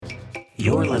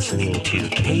You're listening to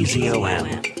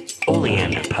KZOM,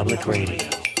 Oleander Public Radio.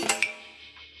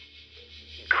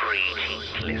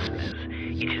 Greetings, listeners.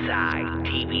 It is I,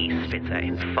 TV Spitzer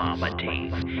and Farmer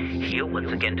Dave, here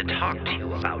once again to talk to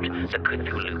you about the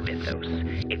Cthulhu mythos,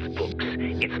 its books,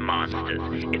 its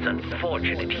monsters, its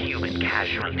unfortunate human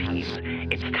casualties,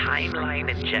 its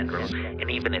timeline in general, and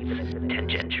even its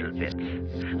tangential bits,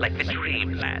 like the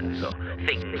dreamlands or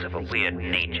things of a weird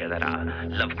nature that are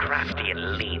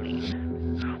Lovecraftian leaning.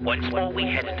 Once more we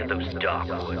head into those dark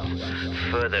woods,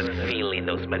 further feeling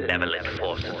those malevolent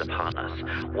forces upon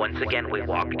us. Once again we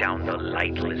walk down the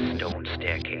lightless stone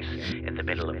staircase in the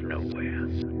middle of nowhere.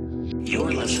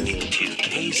 You're listening to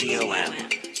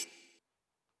KZOM.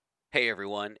 Hey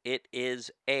everyone, it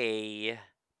is a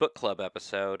book club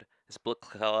episode. This book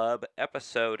club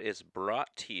episode is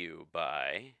brought to you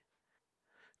by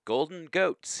Golden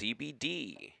Goat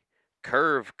CBD,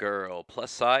 Curve Girl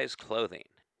plus size clothing.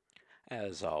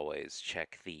 As always,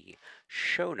 check the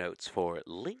show notes for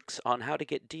links on how to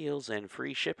get deals and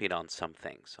free shipping on some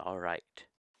things. All right.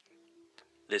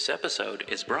 This episode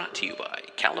is brought to you by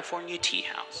California Tea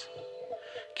House.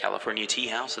 California Tea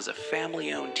House is a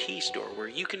family-owned tea store where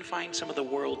you can find some of the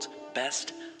world's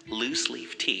best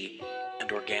loose-leaf tea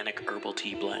and organic herbal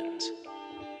tea blends.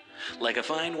 Like a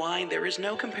fine wine, there is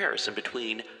no comparison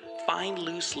between fine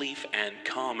loose-leaf and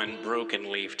common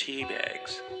broken-leaf tea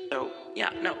bags. So,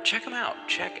 check them out.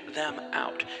 Check them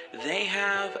out. They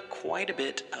have quite a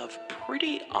bit of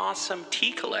pretty awesome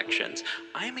tea collections.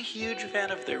 I'm a huge fan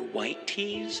of their white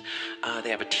teas. They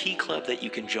have a tea club that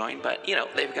you can join, but,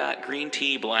 they've got green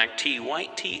tea, black tea,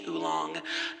 white tea, oolong,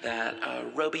 that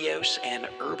Robios, and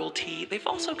herbal tea. They've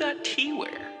also got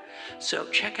teaware. So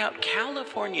check out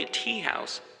California Tea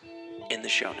House in the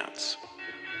show notes.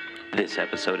 This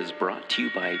episode is brought to you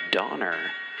by Donner.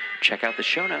 Check out the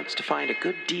show notes to find a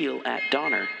good deal at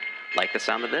Donner. Like the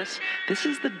sound of this? This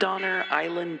is the Donner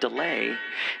Island Delay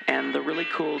and the really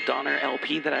cool Donner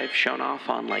LP that I've shown off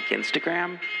on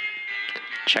Instagram.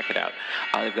 Check it out.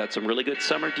 They've got some really good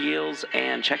summer deals,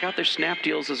 and check out their snap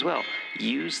deals as well.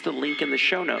 Use the link in the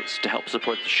show notes to help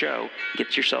support the show.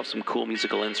 Get yourself some cool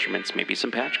musical instruments, maybe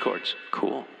some patch cords.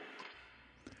 Cool.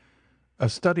 A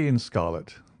Study in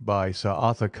Scarlet by Sir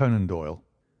Arthur Conan Doyle.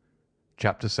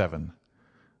 Chapter 7.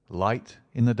 Light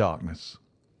in the Darkness.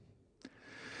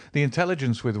 The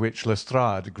intelligence with which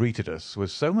Lestrade greeted us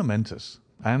was so momentous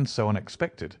and so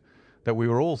unexpected that we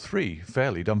were all three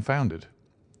fairly dumbfounded.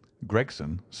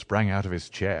 Gregson sprang out of his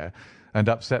chair and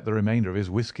upset the remainder of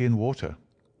his whisky and water.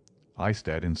 I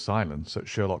stared in silence at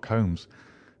Sherlock Holmes,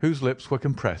 whose lips were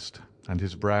compressed and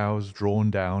his brows drawn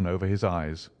down over his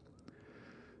eyes.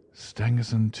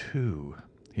 "Stangerson too,"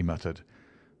 he muttered.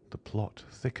 "The plot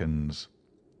thickens."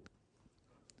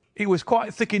 "It was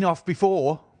quite thick enough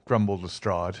before," grumbled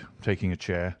Lestrade, taking a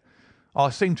chair. "I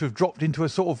seem to have dropped into a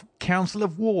sort of council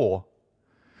of war."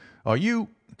 Are you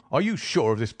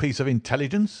sure of this piece of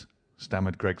intelligence?"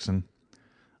 stammered Gregson.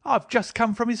 "I've just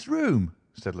come from his room,"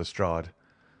 said Lestrade.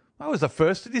 "I was the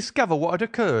first to discover what had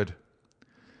occurred."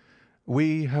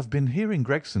 "We have been hearing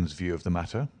Gregson's view of the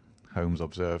matter," Holmes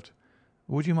observed.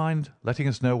 "Would you mind letting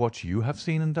us know what you have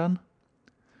seen and done?"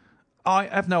 "I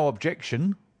have no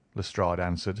objection," Lestrade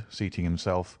answered, seating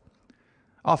himself.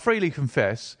 "I freely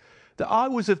confess that I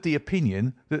was of the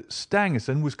opinion that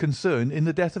Stangerson was concerned in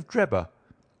the death of Drebber.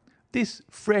 This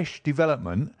fresh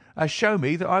development has shown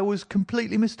me that I was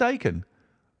completely mistaken.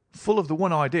 Full of the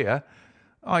one idea,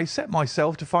 I set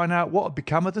myself to find out what had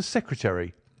become of the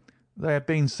secretary. They had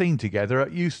been seen together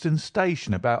at Euston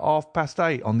Station about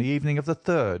 8:30 on the evening of the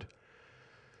 3rd.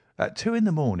 At 2 in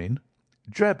the morning,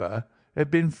 Drebber had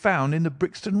been found in the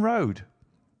Brixton Road.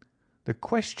 The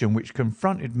question which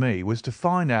confronted me was to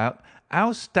find out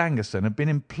how Stangerson had been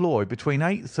employed between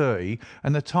 8:30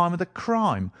 and the time of the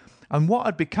crime, and what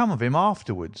had become of him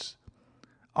afterwards.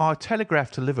 I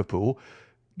telegraphed to Liverpool,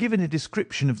 giving a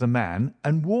description of the man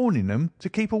and warning them to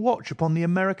keep a watch upon the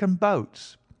American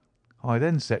boats. I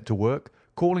then set to work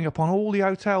calling upon all the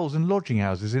hotels and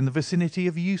lodging-houses in the vicinity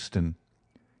of Euston.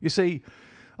 You see,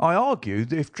 I argued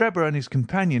that if Drebber and his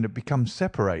companion had become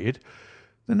separated,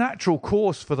 the natural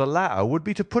course for the latter would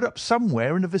be to put up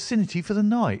somewhere in the vicinity for the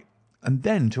night, and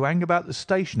then to hang about the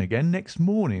station again next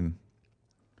morning."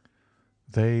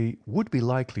 "They would be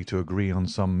likely to agree on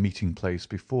some meeting place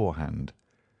beforehand,"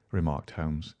 remarked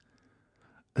Holmes.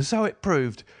 "So it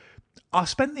proved. I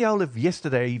spent the whole of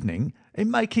yesterday evening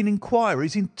in making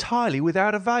inquiries entirely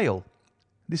without avail.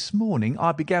 This morning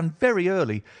I began very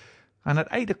early, and at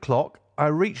 8 o'clock I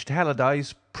reached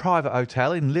Halliday's private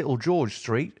hotel in Little George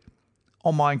Street.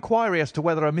 On my inquiry as to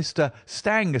whether a Mr.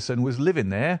 Stangerson was living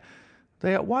there,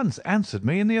 They at once answered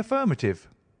me in the affirmative.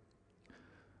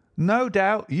 "No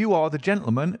doubt you are the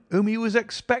gentleman whom he was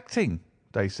expecting,"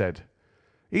 they said.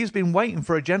 "He has been waiting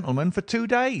for a gentleman for 2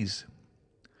 days."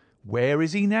 "Where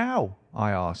is he now?"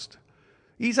 I asked.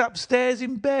 "He's upstairs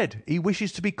in bed. He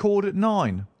wishes to be called at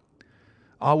 9.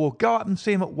 "I will go up and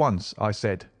see him at once," I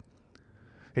said.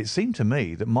 It seemed to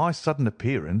me that my sudden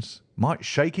appearance might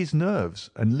shake his nerves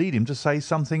and lead him to say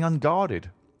something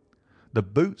unguarded. The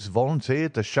boots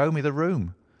volunteered to show me the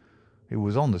room. It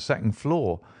was on the second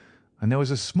floor, and there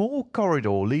was a small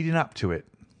corridor leading up to it.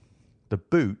 The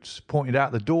boots pointed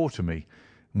out the door to me,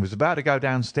 and was about to go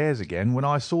downstairs again when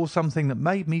I saw something that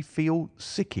made me feel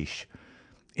sickish,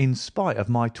 in spite of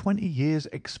my 20 years'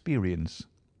 experience.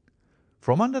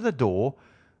 From under the door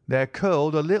there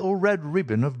curled a little red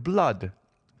ribbon of blood,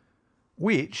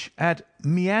 which had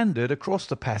meandered across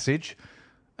the passage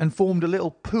and formed a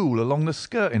little pool along the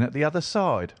skirting at the other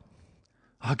side.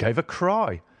 I gave a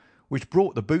cry, which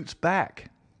brought the boots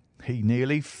back. He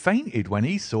nearly fainted when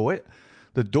he saw it.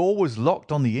 The door was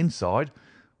locked on the inside,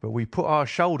 but we put our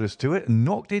shoulders to it and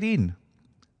knocked it in.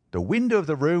 The window of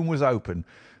the room was open,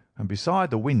 and beside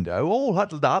the window, all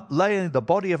huddled up, lay the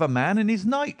body of a man in his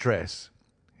nightdress.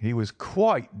 He was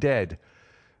quite dead,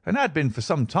 and had been for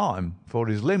some time, for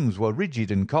his limbs were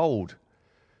rigid and cold.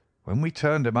 When we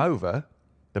turned him over,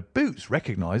 the boots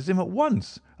recognised him at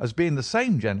once as being the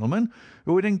same gentleman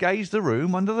who had engaged the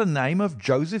room under the name of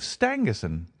Joseph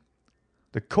Stangerson.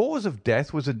 The cause of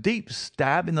death was a deep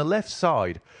stab in the left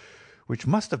side, which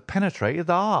must have penetrated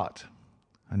the heart.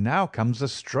 And now comes the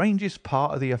strangest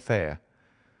part of the affair.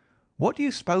 What do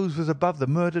you suppose was above the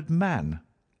murdered man?"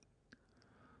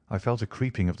 I felt a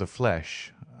creeping of the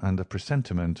flesh and a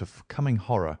presentiment of coming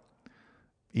horror,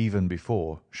 even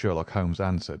before Sherlock Holmes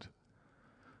answered.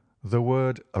 "The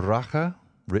word Rache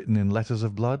written in letters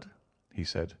of blood?" he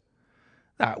said.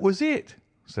 "That was it,"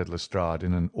 said Lestrade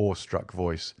in an awestruck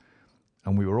voice,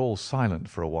 and we were all silent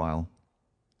for a while.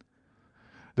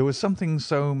 There was something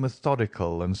so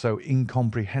methodical and so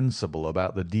incomprehensible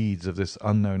about the deeds of this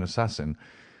unknown assassin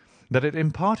that it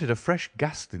imparted a fresh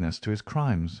ghastliness to his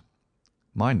crimes.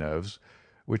 My nerves,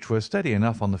 which were steady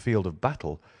enough on the field of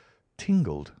battle,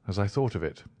 tingled as I thought of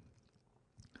it.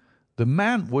 "The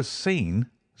man was seen,"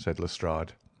 said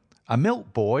Lestrade. "A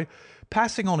milk boy,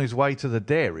 passing on his way to the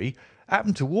dairy,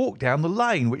 happened to walk down the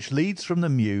lane which leads from the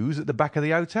mews at the back of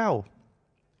the hotel.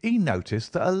 He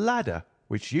noticed that a ladder,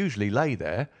 which usually lay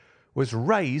there, was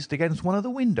raised against one of the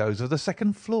windows of the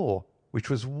second floor, which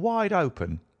was wide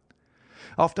open.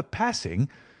 After passing,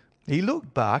 he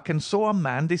looked back and saw a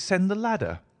man descend the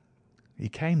ladder. He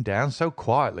came down so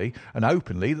quietly and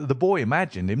openly that the boy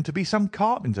imagined him to be some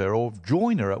carpenter or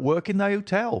joiner at work in the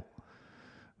hotel.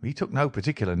 He took no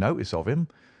particular notice of him,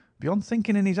 beyond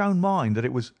thinking in his own mind that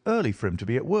it was early for him to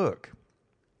be at work.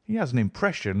 He has an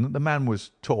impression that the man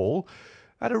was tall,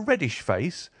 had a reddish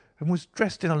face, and was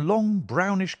dressed in a long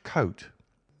brownish coat.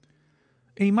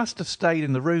 He must have stayed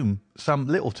in the room some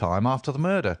little time after the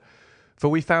murder, for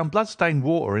we found blood-stained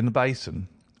water in the basin,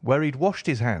 where he'd washed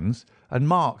his hands, and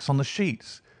marks on the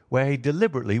sheets, where he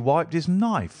deliberately wiped his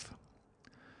knife."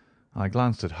 I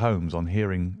glanced at Holmes on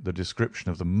hearing the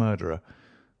description of the murderer,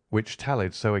 which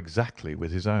tallied so exactly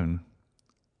with his own.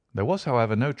 There was,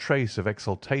 however, no trace of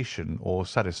exultation or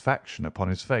satisfaction upon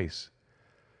his face.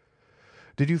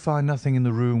 "Did you find nothing in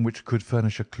the room which could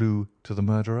furnish a clue to the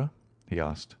murderer?" he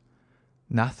asked.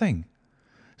 "Nothing.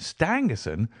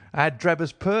 Stangerson had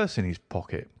Drebber's purse in his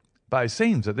pocket, but it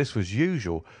seems that this was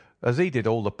usual, as he did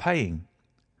all the paying.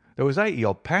 There was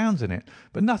 80-odd pounds in it,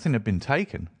 but nothing had been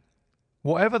taken.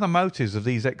 Whatever the motives of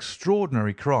these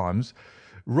extraordinary crimes,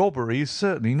 robbery is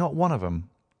certainly not one of them.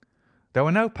 There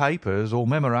were no papers or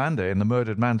memoranda in the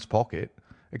murdered man's pocket,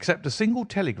 except a single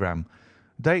telegram,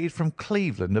 dated from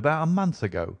Cleveland about a month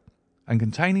ago, and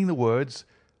containing the words,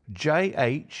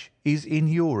 'J.H. is in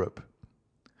Europe.'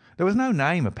 There was no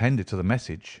name appended to the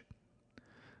message."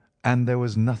 "And there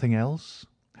was nothing else?"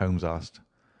 Holmes asked.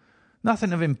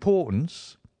 "Nothing of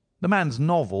importance. The man's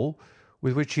novel,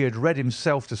 with which he had read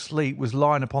himself to sleep, was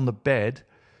lying upon the bed,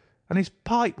 and his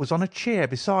pipe was on a chair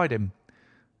beside him.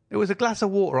 There was a glass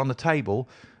of water on the table,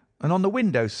 and on the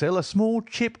window-sill a small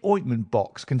chip ointment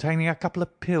box containing a couple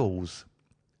of pills."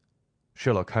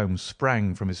 Sherlock Holmes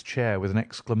sprang from his chair with an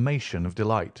exclamation of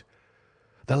delight.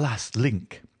 "The last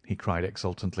link!" he cried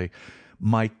exultantly.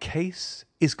 "My case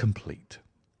is complete."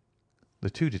 The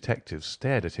two detectives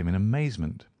stared at him in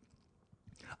amazement.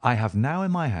 "I have now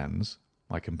in my hands,"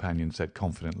 my companion said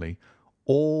confidently,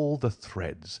 "all the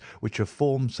threads which have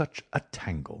formed such a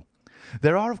tangle.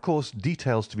 There are, of course,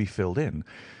 details to be filled in,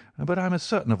 but I am as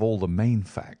certain of all the main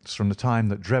facts from the time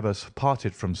that Drebber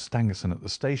parted from Stangerson at the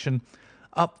station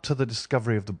up to the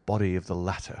discovery of the body of the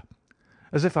latter,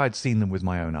 as if I had seen them with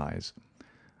my own eyes.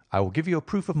 I will give you a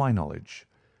proof of my knowledge.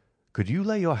 Could you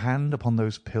lay your hand upon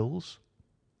those pills?"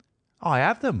 "I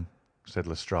have them," said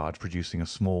Lestrade, producing a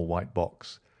small white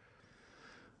box.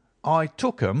 "I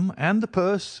took 'em and the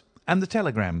purse and the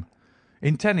telegram,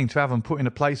 intending to have 'em put in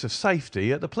a place of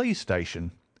safety at the police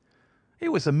station.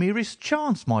 It was the merest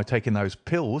chance my taking those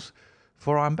pills,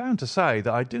 for I am bound to say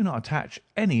that I do not attach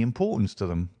any importance to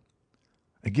them."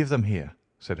 "Give them here,"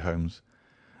 said Holmes.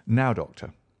 "Now,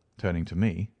 Doctor," turning to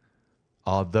me,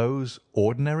 "are those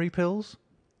ordinary pills?"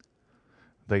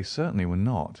 They certainly were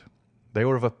not. They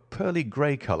were of a pearly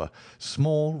grey colour,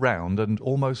 small, round, and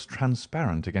almost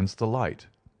transparent against the light.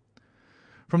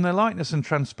 "From their lightness and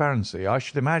transparency, I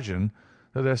should imagine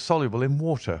that they are soluble in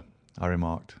water," I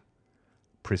remarked.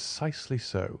 "Precisely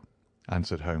so,"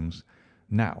 answered Holmes.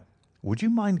 "Now, would you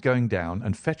mind going down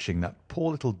and fetching that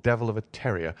poor little devil of a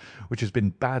terrier which has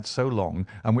been bad so long,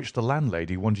 and which the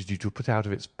landlady wanted you to put out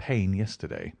of its pain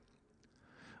yesterday?"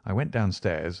 I went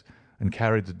downstairs and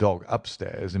carried the dog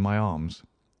upstairs in my arms.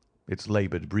 Its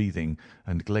laboured breathing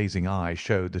and glazing eye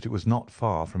showed that it was not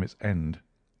far from its end.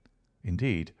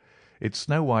 Indeed, its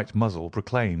snow-white muzzle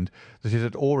proclaimed that it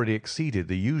had already exceeded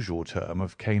the usual term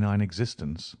of canine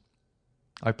existence.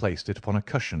 I placed it upon a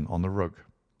cushion on the rug.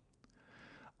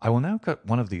 "I will now cut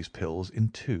one of these pills in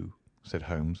two," said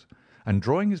Holmes, and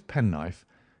drawing his penknife,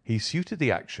 he suited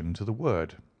the action to the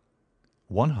word.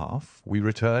 "One half we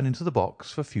return into the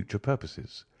box for future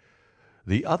purposes.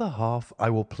 The other half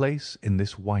I will place in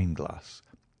this wineglass,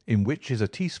 in which is a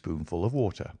teaspoonful of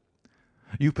water.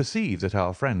 You perceive that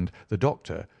our friend, the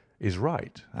doctor, is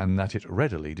right, and that it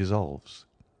readily dissolves."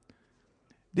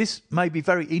 "This may be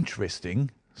very interesting,"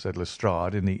 said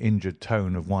Lestrade in the injured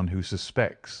tone of one who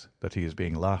suspects that he is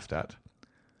being laughed at.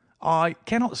 "I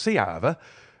cannot see, however,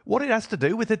 what it has to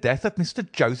do with the death of Mr.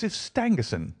 Joseph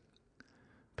Stangerson."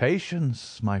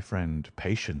 "Patience, my friend,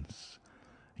 patience.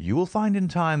 You will find in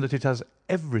time that it has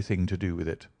everything to do with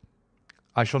it.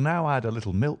 I shall now add a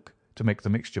little milk to make the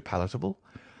mixture palatable,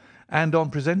 and on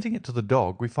presenting it to the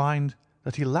dog we find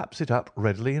that he laps it up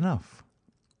readily enough."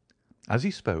 As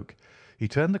he spoke, he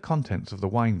turned the contents of the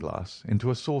wineglass into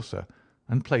a saucer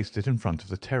and placed it in front of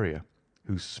the terrier,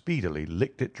 who speedily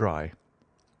licked it dry.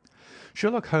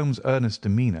 Sherlock Holmes' earnest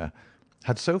demeanour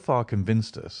had so far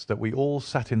convinced us that we all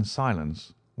sat in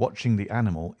silence, watching the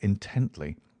animal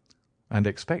intently, and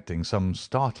expecting some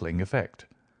startling effect.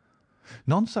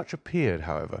 None such appeared,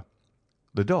 however.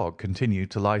 The dog continued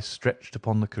to lie stretched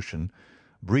upon the cushion,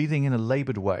 breathing in a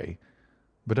laboured way,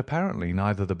 but apparently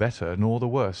neither the better nor the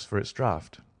worse for its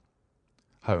draught.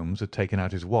 Holmes had taken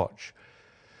out his watch,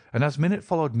 and as minute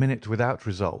followed minute without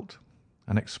result,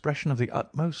 an expression of the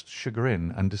utmost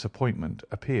chagrin and disappointment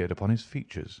appeared upon his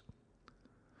features.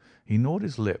 He gnawed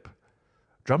his lip,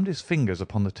 drummed his fingers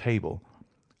upon the table,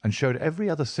 and showed every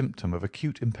other symptom of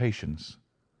acute impatience.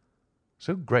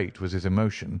 So great was his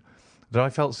emotion that I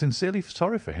felt sincerely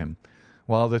sorry for him,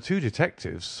 while the two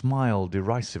detectives smiled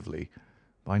derisively,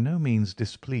 by no means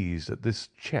displeased at this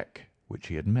check which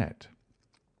he had met.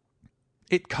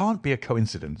 "It can't be a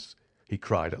coincidence," he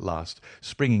cried at last,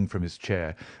 springing from his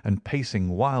chair and pacing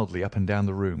wildly up and down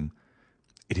the room.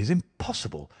 "It is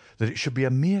impossible that it should be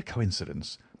a mere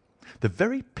coincidence. The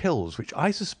very pills which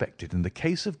I suspected in the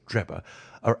case of Drebber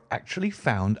are actually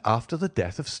found after the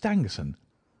death of Stangerson.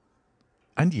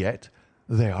 And yet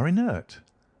they are inert.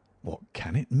 What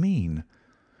can it mean?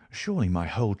 Surely my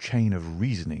whole chain of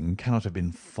reasoning cannot have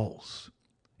been false.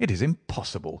 It is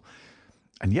impossible.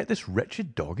 And yet this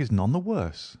wretched dog is none the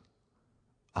worse.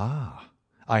 Ah,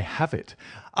 I have it!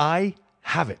 I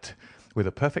have it!" With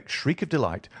a perfect shriek of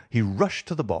delight, he rushed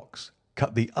to the box,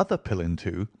 cut the other pill in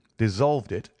two,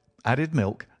 dissolved it, added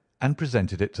milk, and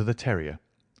presented it to the terrier.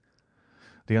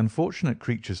 The unfortunate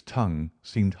creature's tongue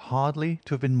seemed hardly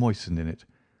to have been moistened in it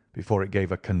before it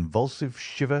gave a convulsive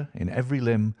shiver in every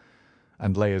limb,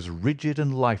 and lay as rigid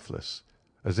and lifeless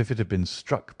as if it had been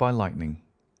struck by lightning.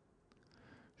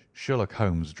 Sherlock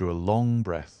Holmes drew a long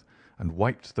breath and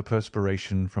wiped the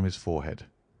perspiration from his forehead.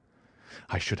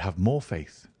 "I should have more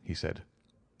faith," he said.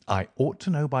 "I ought to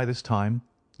know by this time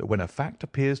that when a fact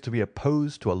appears to be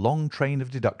opposed to a long train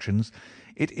of deductions,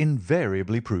 it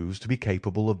invariably proves to be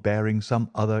capable of bearing some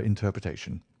other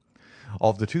interpretation.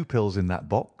 Of the two pills in that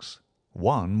box,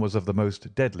 one was of the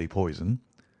most deadly poison,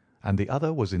 and the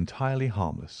other was entirely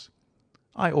harmless.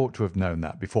 I ought to have known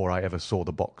that before I ever saw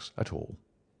the box at all."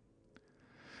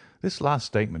 This last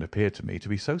statement appeared to me to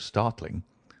be so startling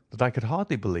that I could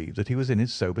hardly believe that he was in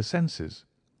his sober senses.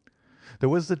 There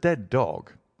was the dead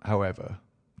dog, however,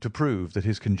 to prove that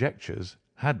his conjectures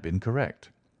had been correct.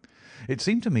 It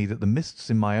seemed to me that the mists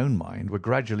in my own mind were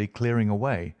gradually clearing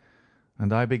away,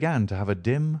 and I began to have a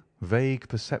dim, vague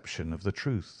perception of the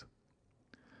truth.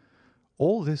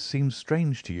 "All this seems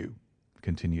strange to you,"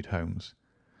 continued Holmes,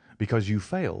 "because you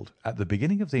failed at the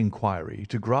beginning of the inquiry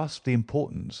to grasp the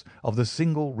importance of the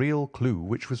single real clue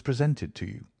which was presented to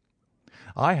you.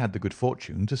 I had the good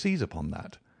fortune to seize upon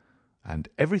that, and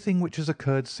everything which has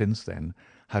occurred since then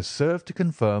has served to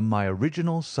confirm my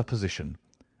original supposition,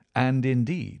 and,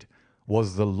 indeed,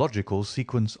 was the logical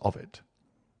sequence of it.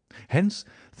 Hence,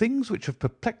 things which have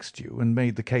perplexed you and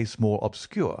made the case more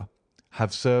obscure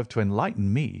have served to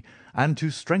enlighten me and to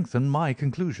strengthen my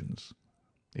conclusions.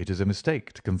 It is a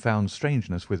mistake to confound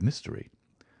strangeness with mystery.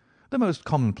 The most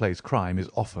commonplace crime is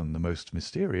often the most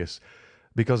mysterious,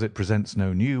 because it presents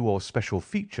no new or special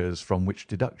features from which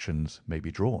deductions may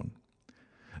be drawn.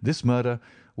 This murder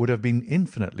would have been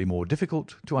infinitely more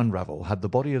difficult to unravel had the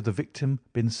body of the victim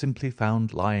been simply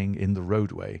found lying in the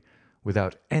roadway,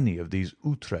 without any of these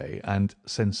outrés and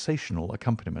sensational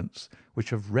accompaniments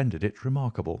which have rendered it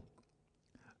remarkable.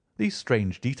 These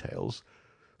strange details,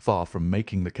 far from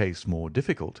making the case more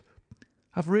difficult,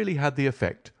 have really had the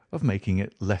effect of making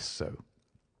it less so."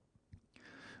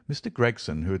 Mr.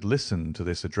 Gregson, who had listened to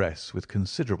this address with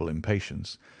considerable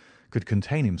impatience, could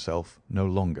contain himself no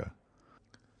longer.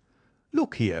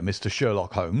 "Look here, Mr.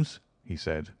 Sherlock Holmes," he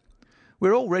said,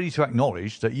 "we're all ready to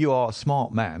acknowledge that you are a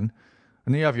smart man,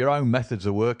 and you have your own methods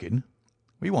of working.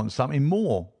 We want something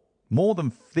more than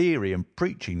theory and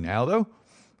preaching now, though.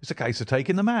 It's a case of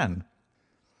taking the man.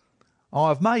 I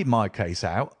have made my case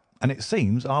out, and it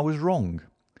seems I was wrong.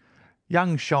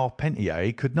 Young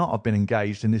Charpentier could not have been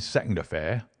engaged in this second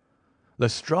affair.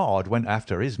 Lestrade went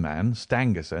after his man,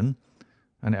 Stangerson,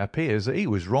 and it appears that he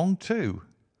was wrong too.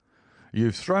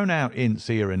 You've thrown out hints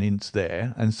here and hints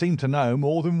there, and seem to know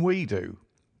more than we do.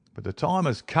 But the time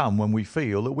has come when we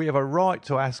feel that we have a right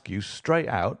to ask you straight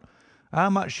out how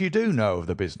much you do know of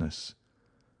the business.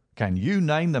 Can you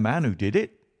name the man who did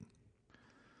it?"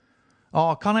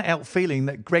 "I cannot help feeling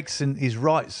that Gregson is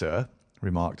right, sir,"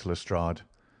 remarked Lestrade.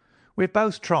 "We have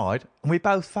both tried, and we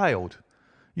both failed.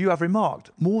 You have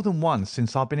remarked more than once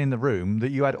since I've been in the room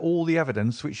that you had all the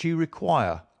evidence which you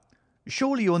require.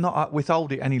 Surely you will not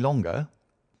withhold it any longer?"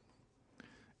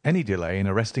 "Any delay in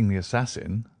arresting the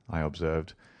assassin," I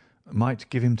observed, "might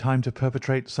give him time to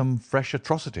perpetrate some fresh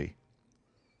atrocity."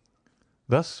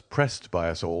 Thus pressed by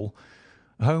us all,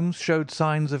 Holmes showed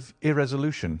signs of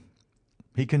irresolution.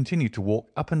 He continued to walk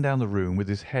up and down the room with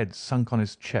his head sunk on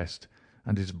his chest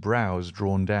and his brows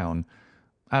drawn down,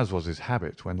 as was his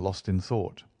habit when lost in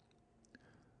thought.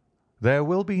 "There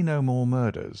will be no more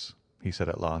murders," he said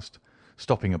at last,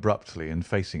 stopping abruptly and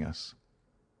facing us.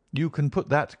 "You can put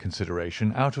that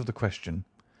consideration out of the question.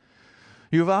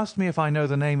 You have asked me if I know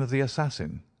the name of the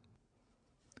assassin.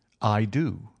 I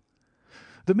do.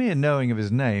 The mere knowing of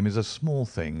his name is a small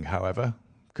thing, however,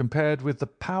 compared with the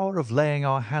power of laying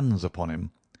our hands upon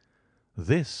him.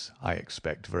 This I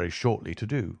expect very shortly to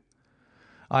do.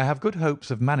 I have good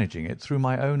hopes of managing it through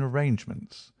my own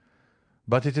arrangements.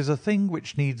 But it is a thing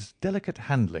which needs delicate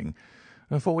handling,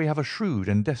 for we have a shrewd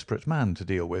and desperate man to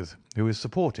deal with, who is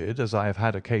supported, as I have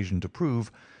had occasion to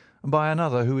prove, by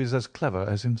another who is as clever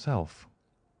as himself.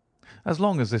 As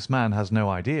long as this man has no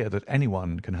idea that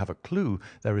anyone can have a clue,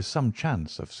 there is some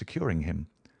chance of securing him.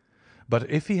 But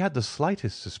if he had the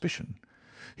slightest suspicion,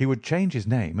 he would change his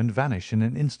name and vanish in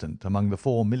an instant among the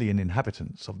 4 million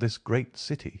inhabitants of this great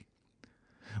city.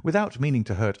 Without meaning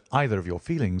to hurt either of your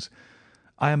feelings,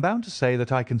 I am bound to say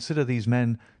that I consider these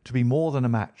men to be more than a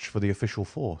match for the official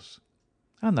force,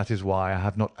 and that is why I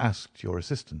have not asked your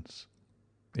assistance.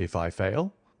 If I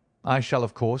fail, I shall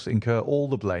of course incur all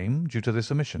the blame due to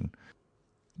this omission,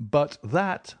 but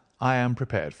that I am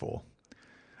prepared for.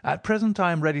 At present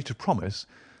I am ready to promise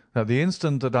that the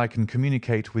instant that I can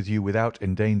communicate with you without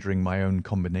endangering my own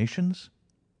combinations,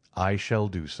 I shall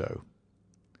do so."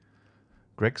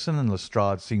 Gregson and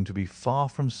Lestrade seemed to be far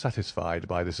from satisfied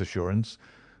by this assurance,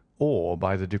 or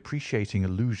by the depreciating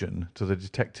allusion to the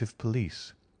detective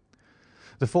police.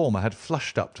 The former had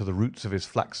flushed up to the roots of his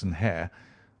flaxen hair,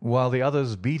 while the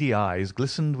other's beady eyes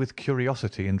glistened with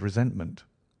curiosity and resentment.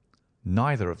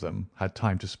 Neither of them had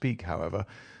time to speak, however,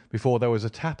 before there was a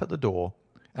tap at the door,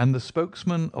 and the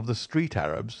spokesman of the street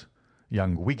Arabs,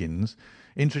 young Wiggins,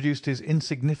 introduced his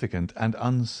insignificant and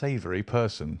unsavoury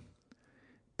person.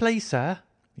 "Please, sir,"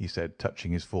 he said,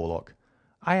 touching his forelock,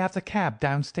 "I have the cab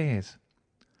downstairs."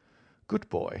 "Good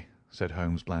boy," said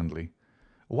Holmes blandly.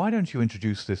 "Why don't you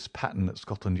introduce this pattern at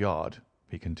Scotland Yard?"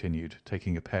 he continued,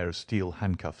 taking a pair of steel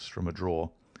handcuffs from a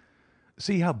drawer.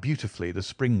 See how beautifully the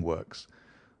spring works.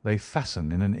 They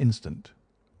fasten in an instant."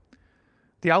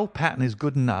 "The old pattern is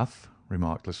good enough,"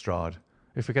 remarked Lestrade,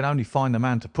 "if we can only find the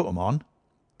man to put 'em on."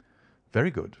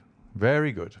 "Very good,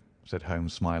 very good," said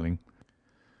Holmes, smiling.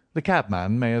 "The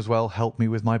cabman may as well help me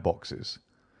with my boxes.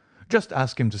 Just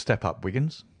ask him to step up,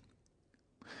 Wiggins."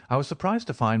 I was surprised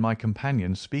to find my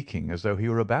companion speaking as though he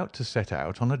were about to set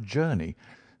out on a journey,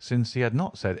 since he had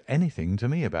not said anything to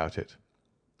me about it.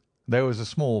 There was a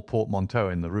small portmanteau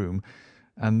in the room,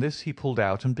 and this he pulled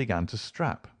out and began to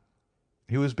strap.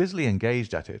 He was busily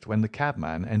engaged at it when the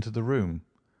cabman entered the room.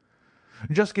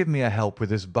 "Just give me a help with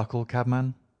this buckle,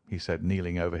 cabman," he said,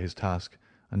 kneeling over his task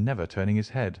and never turning his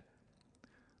head.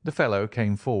 The fellow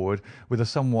came forward with a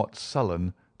somewhat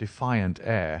sullen, defiant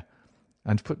air,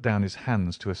 and put down his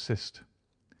hands to assist.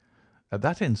 At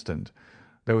that instant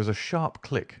there was a sharp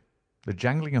click, the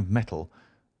jangling of metal,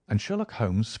 and Sherlock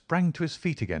Holmes sprang to his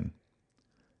feet again.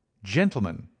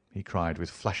 "Gentlemen," he cried with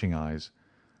flashing eyes,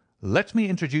 "let me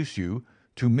introduce you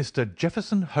to Mr.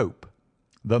 Jefferson Hope,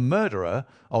 the murderer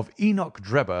of Enoch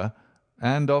Drebber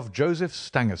and of Joseph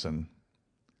Stangerson."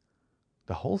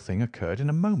 The whole thing occurred in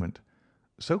a moment,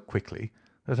 so quickly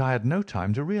that I had no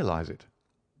time to realise it.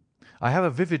 I have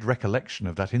a vivid recollection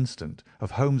of that instant,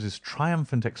 of Holmes's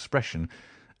triumphant expression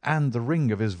and the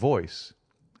ring of his voice,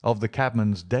 of the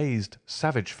cabman's dazed,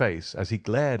 savage face as he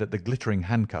glared at the glittering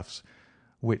handcuffs,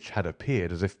 which had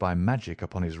appeared as if by magic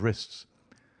upon his wrists.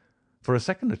 For a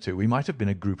second or two we might have been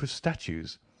a group of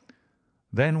statues.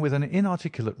 Then, with an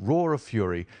inarticulate roar of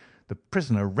fury, the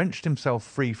prisoner wrenched himself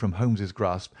free from Holmes's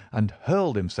grasp and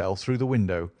hurled himself through the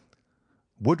window.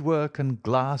 Woodwork and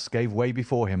glass gave way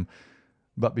before him,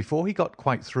 but before he got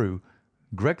quite through,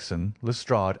 Gregson,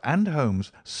 Lestrade, and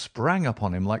Holmes sprang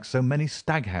upon him like so many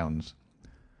staghounds.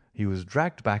 He was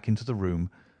dragged back into the room,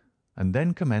 and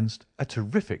then commenced a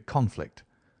terrific conflict.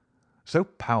 So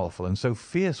powerful and so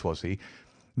fierce was he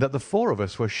that the four of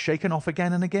us were shaken off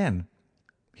again and again.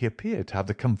 He appeared to have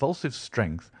the convulsive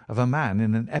strength of a man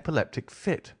in an epileptic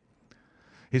fit.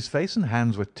 His face and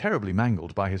hands were terribly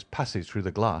mangled by his passage through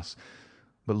the glass,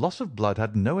 but loss of blood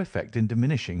had no effect in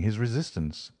diminishing his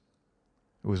resistance.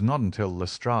 It was not until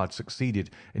Lestrade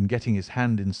succeeded in getting his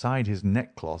hand inside his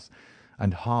neckcloth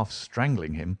and half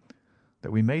strangling him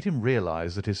that we made him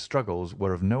realise that his struggles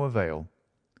were of no avail,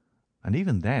 and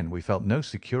even then we felt no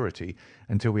security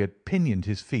until we had pinioned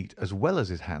his feet as well as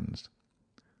his hands.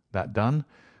 That done,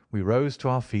 we rose to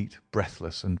our feet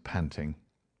breathless and panting.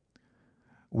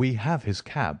 "We have his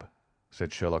cab,"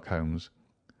 said Sherlock Holmes.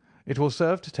 "It will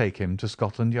serve to take him to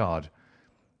Scotland Yard.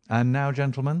 And now,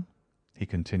 gentlemen," he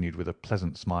continued with a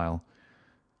pleasant smile,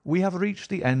 "we have reached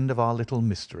the end of our little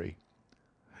mystery.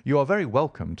 You are very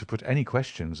welcome to put any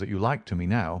questions that you like to me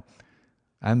now,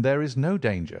 and there is no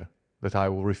danger that I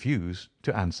will refuse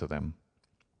to answer them."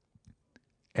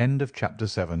 End of Chapter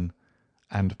 7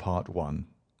 and Part 1.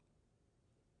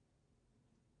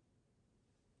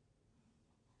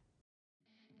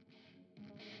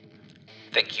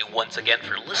 Thank you once again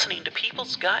for listening to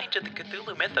People's Guide to the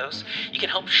Cthulhu Mythos. You can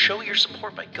help show your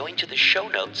support by going to the show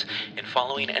notes and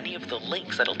following any of the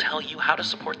links that'll tell you how to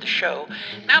support the show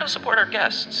and how to support our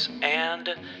guests.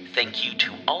 And thank you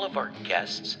to all of our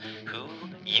guests who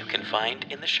you can find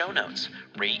in the show notes.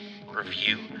 Rate,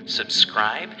 review,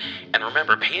 subscribe, and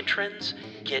remember, patrons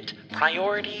get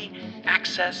priority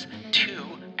access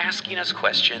to asking us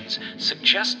questions,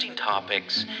 suggesting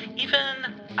topics, even,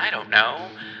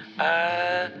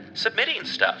 submitting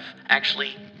stuff.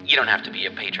 Actually, you don't have to be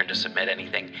a patron to submit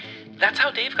anything. That's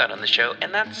how Dave got on the show,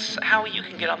 and that's how you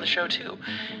can get on the show too.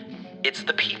 It's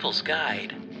the People's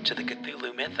Guide to the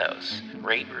Cthulhu Mythos.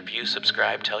 Rate, review,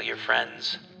 subscribe, tell your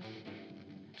friends.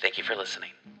 Thank you for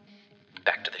listening.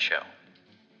 Back to the show.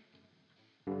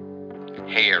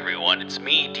 Hey everyone, it's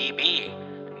me, DB.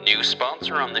 New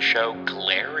sponsor on the show,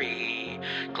 Glary.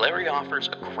 Glary offers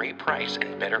a great price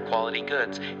and better quality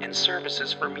goods and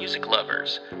services for music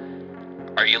lovers.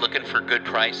 Are you looking for good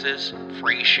prices,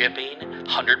 free shipping,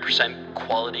 100%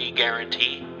 quality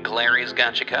guarantee? Glary's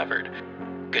got you covered.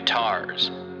 Guitars,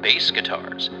 bass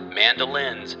guitars,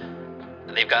 mandolins.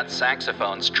 They've got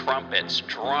saxophones, trumpets,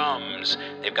 drums.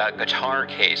 They've got guitar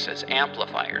cases,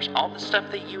 amplifiers, all the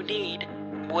stuff that you need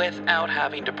without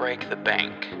having to break the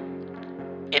bank.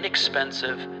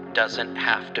 Inexpensive doesn't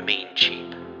have to mean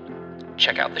cheap.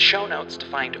 Check out the show notes to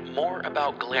find more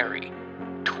about Glary.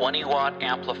 20-watt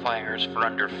amplifiers for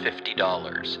under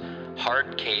 $50.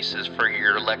 Hard cases for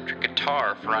your electric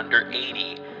guitar for under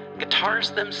 $80.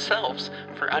 Guitars themselves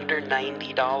for under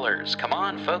 $90. Come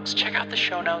on, folks, check out the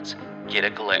show notes. Get a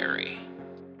Glary.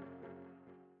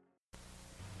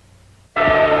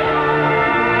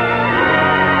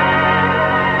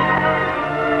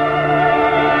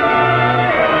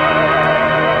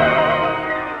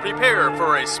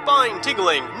 a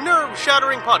spine-tingling,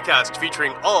 nerve-shattering podcast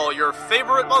featuring all your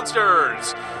favorite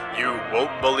monsters. You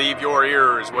won't believe your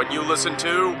ears when you listen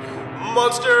to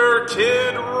Monster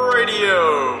Kid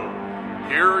Radio.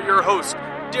 Here are your hosts,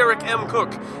 Derek M.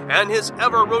 Cook, and his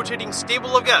ever-rotating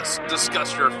stable of guests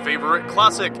discuss your favorite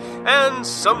classic and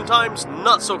sometimes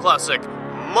not-so-classic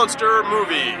monster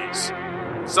movies.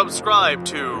 Subscribe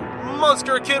to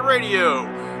Monster Kid Radio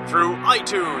through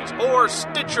iTunes or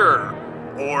Stitcher,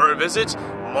 or visit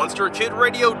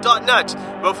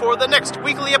monsterkidradio.net before the next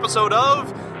weekly episode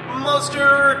of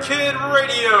Monster Kid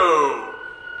Radio.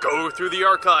 Go through the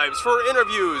archives for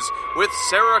interviews with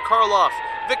Sarah Karloff,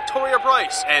 Victoria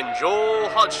Price, and Joel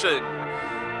Hodgson.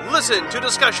 Listen to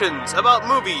discussions about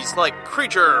movies like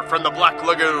Creature from the Black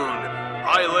Lagoon,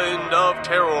 Island of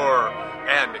Terror,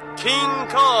 and King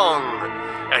Kong.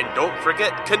 And don't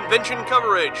forget convention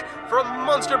coverage from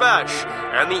Monster Bash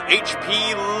and the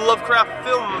H.P. Lovecraft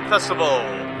Film Festival.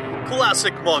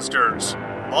 Classic monsters,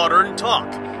 modern talk,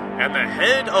 and the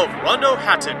head of Rondo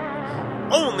Hatton.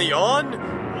 Only on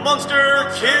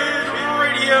Monster Kid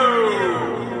Radio.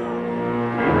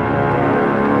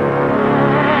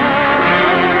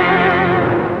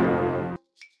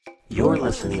 You're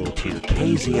listening to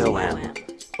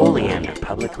KZOM, Oleander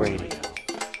Public Radio.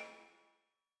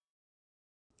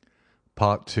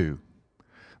 Part 2.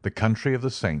 The Country of the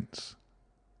Saints.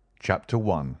 Chapter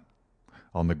 1.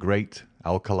 On the Great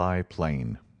Alkali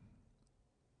Plain.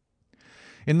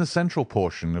 In the central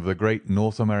portion of the great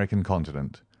North American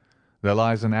continent, there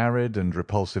lies an arid and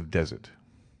repulsive desert,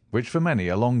 which for many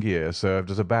a long year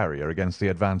served as a barrier against the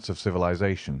advance of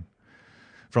civilization.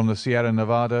 From the Sierra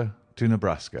Nevada to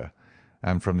Nebraska,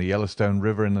 and from the Yellowstone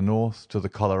River in the north to the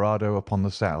Colorado upon the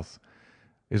south,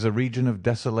 is a region of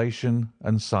desolation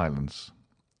and silence.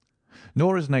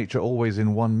 Nor is nature always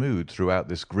in one mood throughout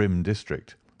this grim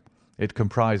district. It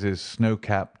comprises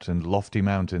snow-capped and lofty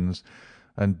mountains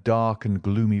and dark and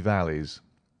gloomy valleys.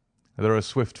 There are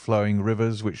swift-flowing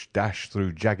rivers which dash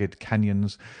through jagged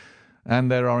canyons, and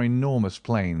there are enormous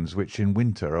plains which in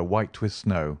winter are white with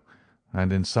snow,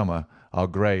 and in summer are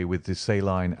grey with the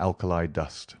saline alkali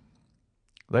dust.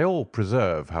 They all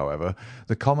preserve, however,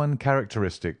 the common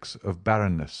characteristics of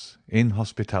barrenness,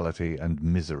 inhospitality, and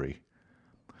misery.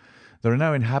 There are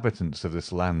no inhabitants of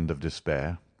this land of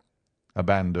despair. A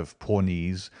band of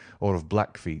Pawnees or of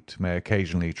Blackfeet may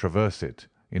occasionally traverse it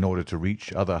in order to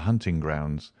reach other hunting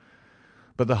grounds,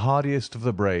 but the hardiest of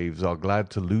the braves are glad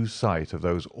to lose sight of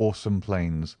those awesome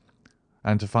plains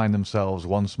and to find themselves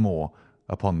once more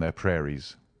upon their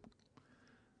prairies.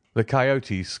 The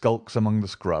coyote skulks among the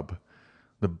scrub,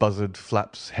 the buzzard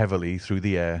flaps heavily through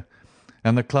the air,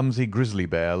 and the clumsy grizzly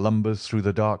bear lumbers through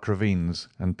the dark ravines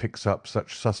and picks up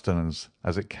such sustenance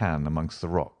as it can amongst the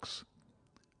rocks.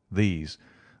 These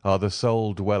are the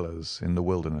sole dwellers in the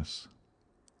wilderness.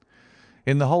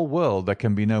 In the whole world there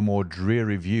can be no more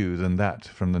dreary view than that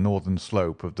from the northern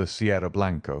slope of the Sierra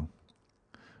Blanco.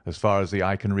 As far as the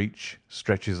eye can reach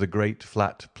stretches the great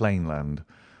flat plainland,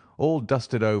 all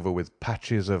dusted over with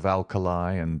patches of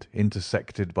alkali and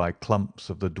intersected by clumps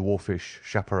of the dwarfish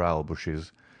chaparral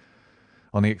bushes.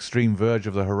 On the extreme verge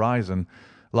of the horizon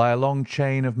lie a long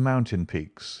chain of mountain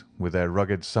peaks, with their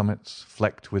rugged summits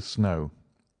flecked with snow.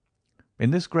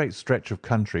 In this great stretch of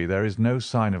country there is no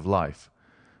sign of life,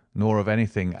 nor of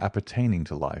anything appertaining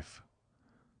to life.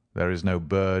 There is no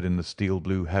bird in the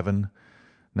steel-blue heaven,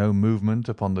 no movement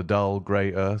upon the dull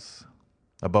grey earth.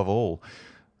 Above all,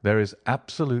 there is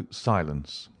absolute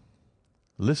silence.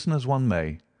 Listen as one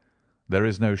may, there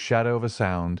is no shadow of a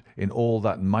sound in all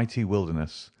that mighty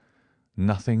wilderness,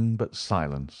 nothing but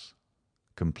silence,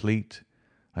 complete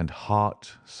and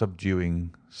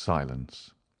heart-subduing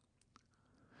silence.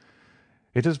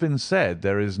 It has been said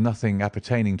there is nothing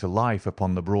appertaining to life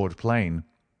upon the broad plain.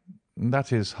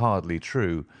 That is hardly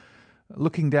true.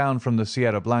 Looking down from the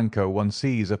Sierra Blanco, one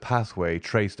sees a pathway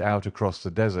traced out across the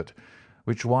desert,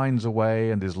 which winds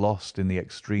away and is lost in the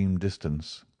extreme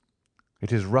distance.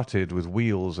 It is rutted with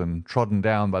wheels and trodden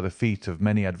down by the feet of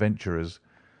many adventurers.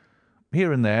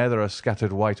 Here and there are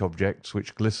scattered white objects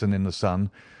which glisten in the sun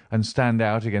and stand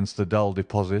out against the dull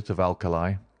deposit of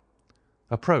alkali.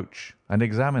 Approach and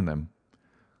examine them.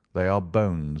 They are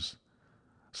bones,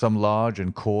 some large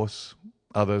and coarse,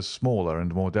 others smaller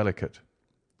and more delicate.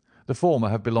 The former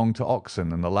have belonged to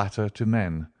oxen and the latter to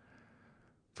men.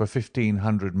 For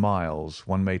 1,500 miles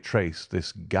one may trace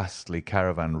this ghastly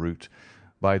caravan route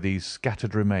by these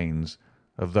scattered remains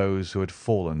of those who had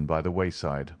fallen by the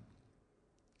wayside.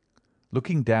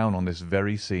 Looking down on this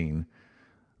very scene,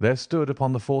 there stood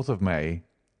upon the 4th of May,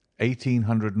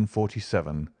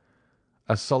 1847,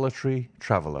 a solitary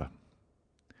traveller.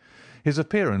 His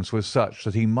appearance was such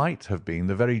that he might have been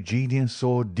the very genius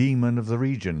or demon of the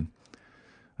region.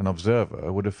 An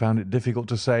observer would have found it difficult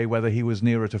to say whether he was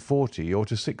nearer to 40 or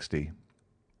to 60.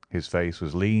 His face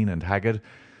was lean and haggard,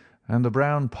 and the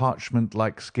brown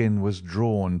parchment-like skin was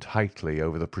drawn tightly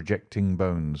over the projecting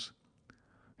bones.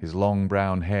 His long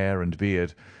brown hair and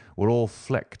beard were all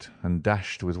flecked and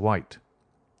dashed with white.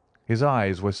 His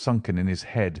eyes were sunken in his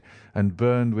head and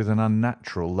burned with an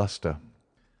unnatural lustre,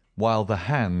 while the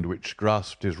hand which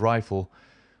grasped his rifle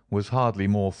was hardly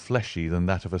more fleshy than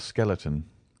that of a skeleton.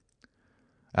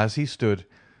 As he stood,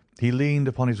 he leaned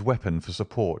upon his weapon for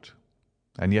support,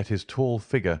 and yet his tall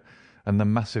figure and the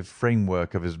massive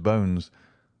framework of his bones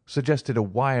suggested a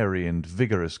wiry and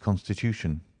vigorous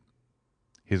constitution.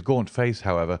 His gaunt face,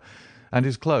 however, and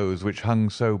his clothes, which hung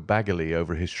so baggily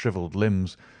over his shrivelled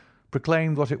limbs,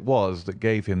 proclaimed what it was that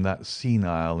gave him that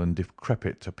senile and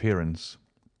decrepit appearance.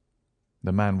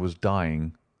 The man was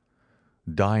dying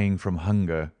from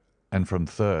hunger and from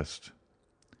thirst.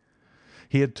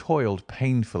 He had toiled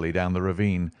painfully down the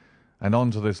ravine and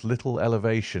on to this little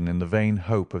elevation in the vain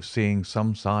hope of seeing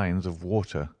some signs of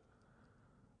water.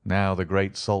 Now the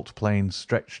great salt plain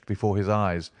stretched before his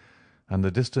eyes, and the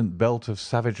distant belt of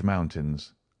savage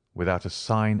mountains, without a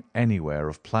sign anywhere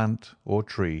of plant or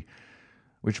tree,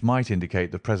 which might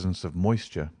indicate the presence of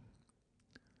moisture.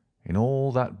 In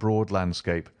all that broad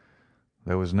landscape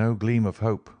there was no gleam of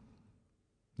hope.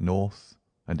 North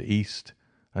and east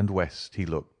and west he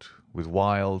looked, with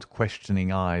wild,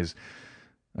 questioning eyes,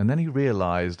 and then he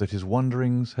realized that his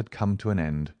wanderings had come to an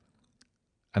end,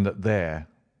 and that there,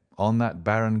 on that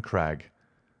barren crag,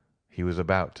 he was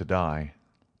about to die.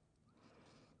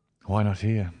 "Why not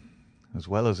here, as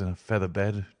well as in a feather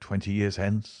bed 20 years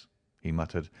hence?" he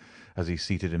muttered, as he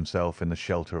seated himself in the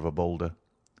shelter of a boulder.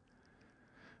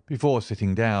 Before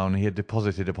sitting down he had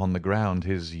deposited upon the ground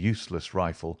his useless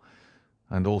rifle,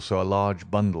 and also a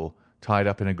large bundle tied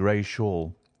up in a grey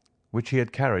shawl, which he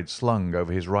had carried slung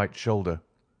over his right shoulder.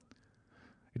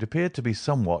 It appeared to be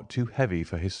somewhat too heavy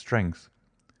for his strength,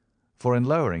 for in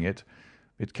lowering it,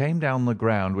 it came down the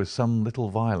ground with some little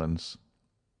violence.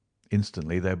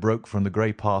 Instantly there broke from the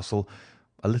grey parcel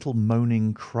a little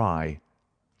moaning cry,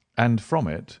 and from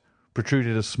it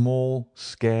protruded a small,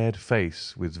 scared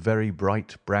face with very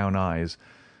bright brown eyes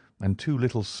and two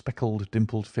little speckled,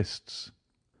 dimpled fists.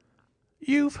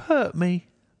 "You've hurt me,"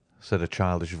 said a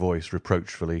childish voice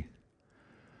reproachfully.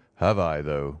 "Have I,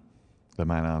 though?" the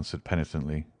man answered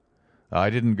penitently. "I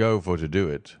didn't go for to do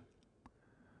it."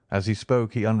 As he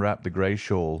spoke he unwrapped the grey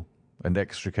shawl and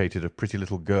extricated a pretty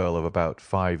little girl of about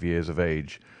 5 years of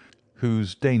age,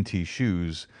 whose dainty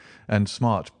shoes and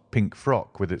smart pink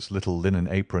frock with its little linen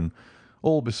apron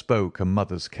all bespoke a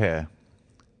mother's care.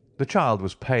 The child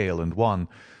was pale and wan,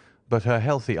 but her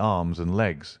healthy arms and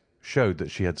legs showed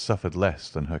that she had suffered less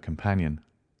than her companion.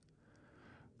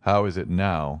 "How is it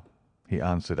now?" he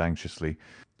answered anxiously,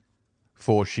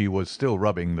 for she was still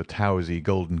rubbing the towsy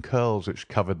golden curls which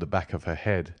covered the back of her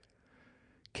head.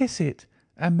 "Kiss it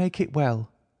and make it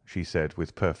well," she said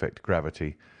with perfect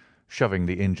gravity, shoving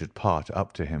the injured part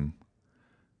up to him.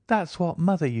 "That's what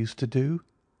Mother used to do.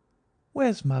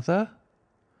 Where's Mother?"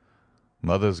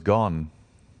 "Mother's gone.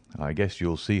 I guess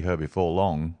you'll see her before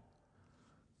long."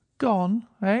 "Gone,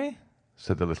 eh?"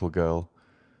 said the little girl.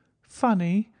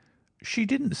 "Funny. She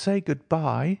didn't say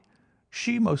good-bye.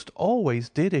 She most always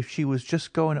did if she was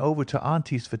just going over to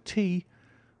Auntie's for tea,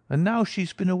 and now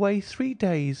she's been away 3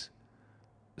 days.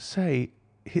 Say,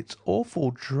 it's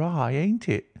awful dry, ain't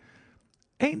it?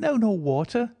 Ain't there no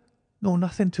water, nor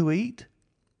nothing to eat?"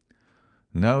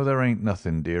 "No, there ain't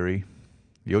nothing, dearie.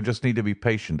 You'll just need to be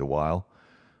patient a while,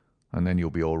 and then you'll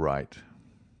be all right.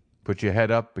 Put your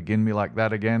head up agin me like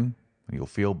that again, and you'll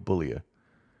feel bullier.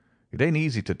 It ain't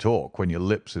easy to talk when your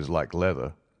lips is like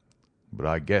leather, but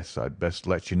I guess I'd best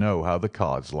let you know how the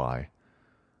cards lie.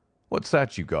 What's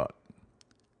that you got?"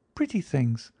 "Pretty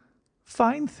things,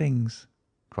 fine things,"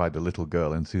 cried the little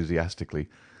girl enthusiastically,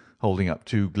 holding up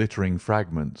 2 glittering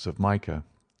fragments of mica.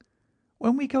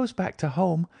 "When we goes back to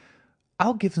home,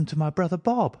 I'll give them to my brother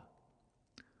Bob."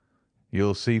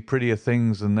 "You'll see prettier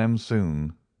things than them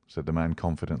soon," said the man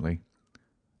confidently.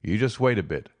 "You just wait a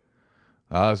bit.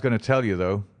 I was going to tell you,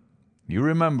 though. You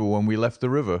remember when we left the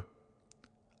river?"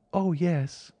 "Oh,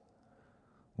 yes."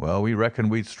 "Well, we reckoned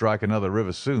we'd strike another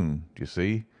river soon, d'you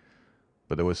see?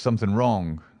 But there was something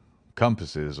wrong,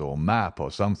 compasses or map or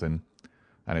something,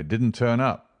 and it didn't turn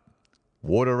up.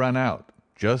 Water ran out,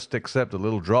 just except a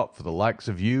little drop for the likes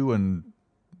of you and—"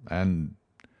 "And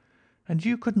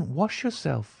you couldn't wash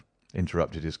yourself,"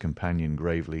 interrupted his companion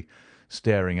gravely,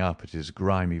 staring up at his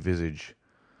grimy visage.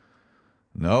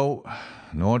 "No,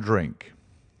 nor drink.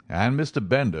 And Mr.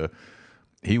 Bender,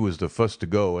 he was the first to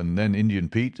go, and then Indian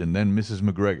Pete, and then Mrs.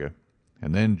 McGregor,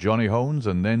 and then Johnny Hones,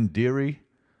 and then dearie,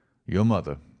 your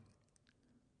mother."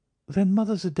 "Then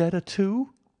mother's a deader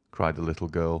too?" cried the little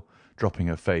girl, dropping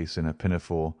her face in her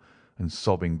pinafore and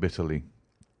sobbing bitterly.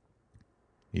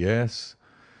 "Yes,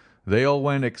 they all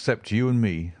went except you and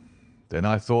me. Then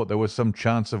I thought there was some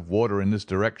chance of water in this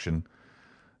direction,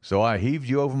 so I heaved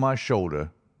you over my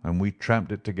shoulder, and we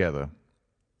tramped it together.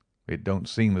 It don't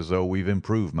seem as though we've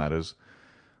improved matters.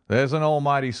 There's an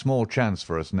almighty small chance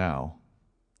for us now."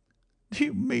 "Do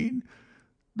you mean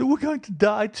that we're going to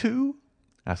die too?"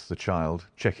 asked the child,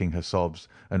 checking her sobs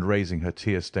and raising her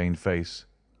tear-stained face.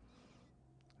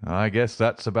 "I guess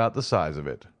that's about the size of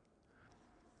it."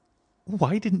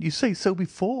 "Why didn't you say so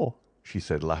before?" she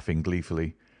said, laughing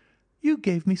gleefully. "You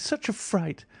gave me such a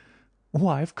fright.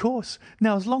 Why, of course,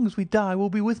 now as long as we die we'll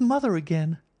be with mother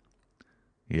again."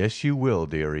 "Yes, you will,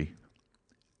 dearie."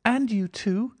 "And you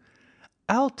too.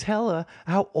 I'll tell her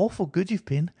how awful good you've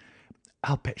been.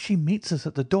 I'll bet she meets us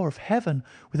at the door of heaven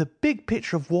with a big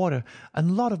pitcher of water and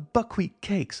a lot of buckwheat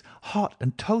cakes, hot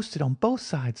and toasted on both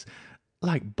sides,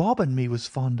 like Bob and me was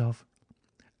fond of.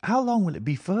 How long will it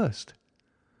be first?"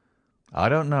 "I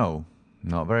don't know.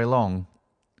 Not very long."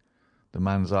 The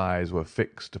man's eyes were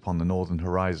fixed upon the northern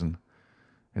horizon.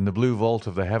 In the blue vault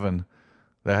of the heaven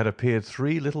there had appeared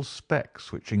 3 little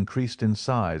specks which increased in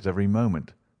size every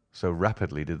moment, so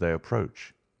rapidly did they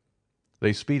approach.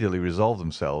 They speedily resolved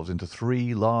themselves into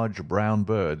 3 large brown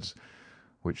birds,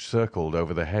 which circled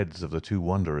over the heads of the 2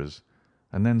 wanderers,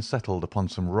 and then settled upon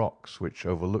some rocks which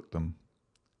overlooked them.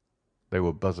 They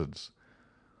were buzzards,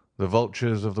 the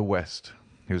vultures of the west,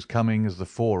 whose coming is the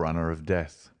forerunner of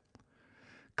death.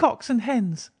 "Cocks and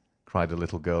hens!" cried the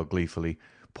little girl gleefully,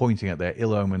 pointing at their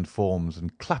ill-omened forms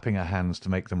and clapping her hands to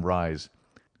make them rise.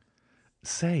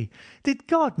 "Say, did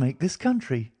God make this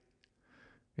country?"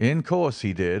 "In course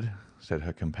he did," said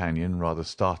her companion, rather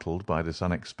startled by this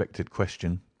unexpected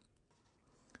question.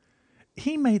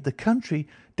 "He made the country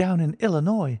down in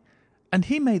Illinois, and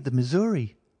he made the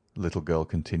Missouri," the little girl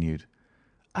continued.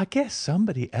 "I guess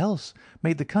somebody else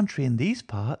made the country in these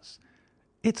parts.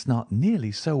 It's not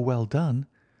nearly so well done.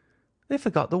 They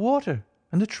forgot the water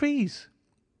and the trees."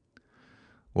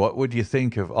 "What would you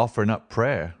think of offering up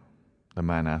prayer?" the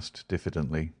man asked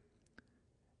diffidently.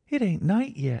 "It ain't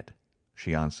night yet,"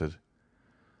 she answered.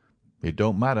 "It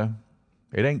don't matter.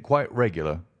 It ain't quite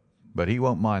regular, but he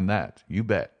won't mind that, you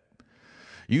bet.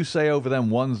 You say over them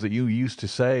ones that you used to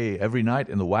say every night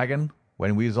in the wagon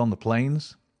when we was on the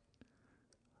plains?"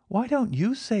 "Why don't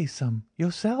you say some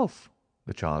yourself?"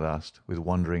 the child asked, with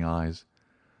wondering eyes.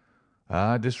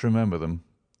 "I disremember them,"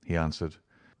 he answered.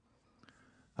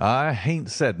 "I hain't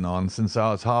said none since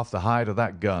I was half the height of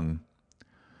that gun.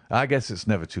 I guess it's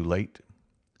never too late.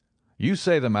 You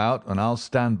say them out, and I'll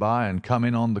stand by and come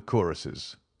in on the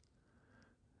choruses."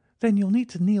 "Then you'll need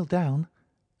to kneel down,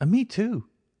 and me too,"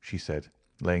 she said,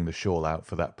 laying the shawl out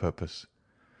for that purpose.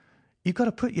 "You've got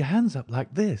to put your hands up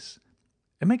like this.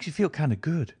 It makes you feel kind of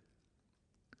good."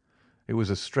 It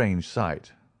was a strange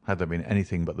sight, had there been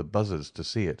anything but the buzzards to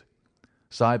see it.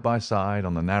 Side by side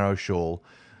on the narrow shawl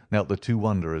knelt the 2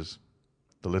 wanderers,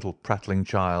 the little prattling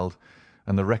child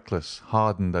and the reckless,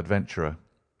 hardened adventurer.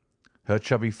 Her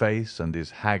chubby face and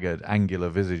his haggard, angular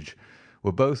visage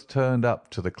were both turned up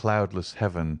to the cloudless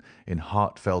heaven in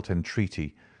heartfelt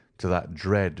entreaty to that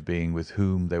dread being with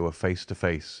whom they were face to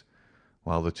face,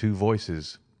 while the 2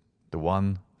 voices, the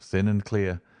one thin and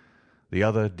clear, the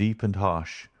other deep and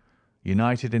harsh,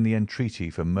 united in the entreaty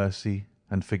for mercy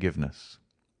and forgiveness.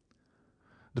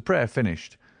 The prayer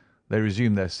finished, they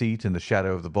resumed their seat in the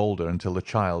shadow of the boulder until the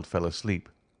child fell asleep,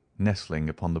 nestling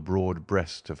upon the broad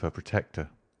breast of her protector.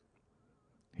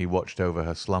 He watched over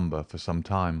her slumber for some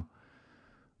time,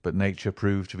 but nature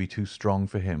proved to be too strong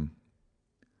for him.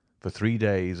 For 3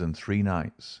 days and 3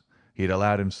 nights he had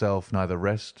allowed himself neither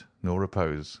rest nor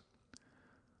repose.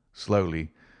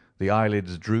 Slowly the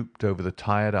eyelids drooped over the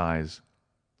tired eyes,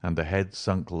 and the head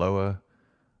sunk lower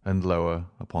and lower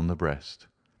upon the breast,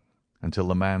 until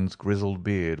the man's grizzled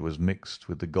beard was mixed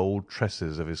with the gold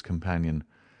tresses of his companion,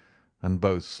 and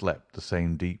both slept the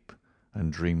same deep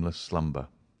and dreamless slumber.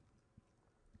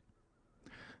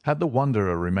 Had the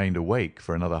wanderer remained awake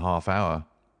for another half-hour,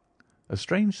 a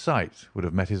strange sight would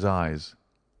have met his eyes.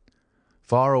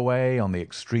 Far away on the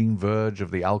extreme verge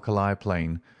of the alkali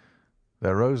plain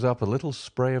there rose up a little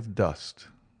spray of dust,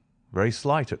 very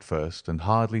slight at first and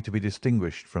hardly to be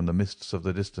distinguished from the mists of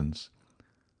the distance,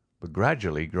 but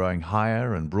gradually growing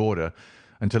higher and broader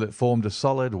until it formed a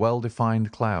solid,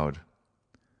 well-defined cloud.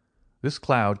 This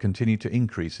cloud continued to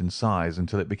increase in size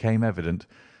until it became evident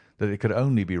that it could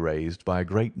only be raised by a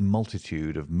great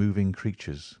multitude of moving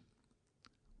creatures.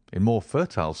 In more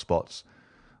fertile spots,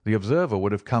 the observer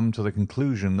would have come to the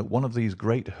conclusion that one of these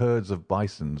great herds of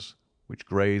bisons, which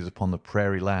graze upon the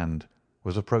prairie land,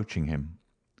 was approaching him.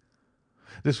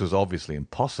 This was obviously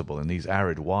impossible in these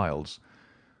arid wilds.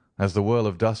 As the whirl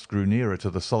of dust grew nearer to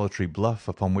the solitary bluff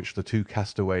upon which the two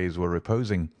castaways were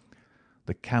reposing,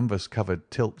 the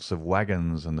canvas-covered tilts of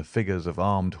wagons and the figures of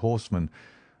armed horsemen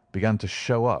began to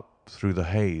show up through the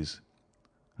haze,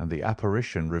 and the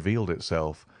apparition revealed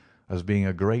itself as being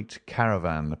a great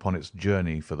caravan upon its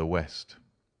journey for the west.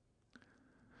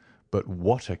 But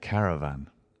what a caravan!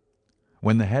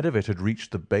 When the head of it had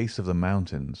reached the base of the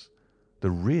mountains, the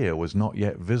rear was not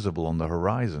yet visible on the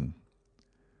horizon.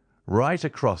 Right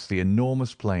across the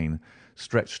enormous plain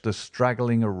stretched the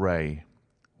straggling array,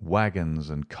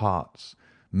 wagons and carts,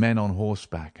 men on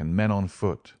horseback and men on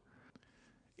foot,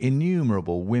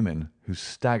 innumerable women who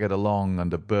staggered along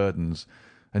under burdens,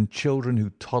 and children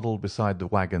who toddled beside the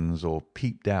wagons or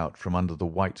peeped out from under the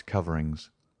white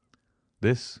coverings.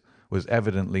 This was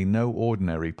evidently no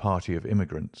ordinary party of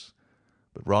immigrants,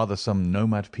 but rather some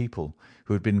nomad people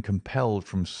who had been compelled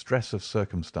from stress of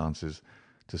circumstances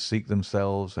to seek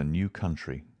themselves a new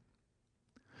country.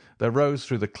 There rose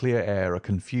through the clear air a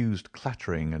confused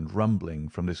clattering and rumbling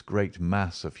from this great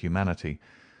mass of humanity,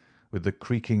 with the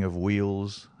creaking of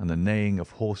wheels and the neighing of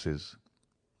horses.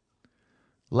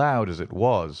 Loud as it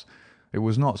was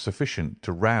not sufficient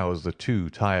to rouse the two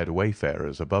tired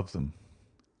wayfarers above them.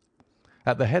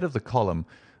 At the head of the column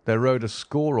there rode a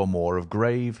score or more of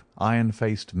grave,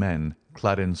 iron-faced men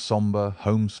clad in sombre,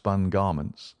 homespun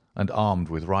garments and armed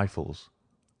with rifles.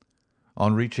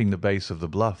 On reaching the base of the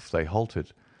bluff they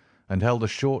halted, and held a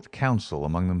short council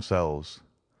among themselves.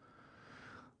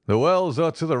 "The wells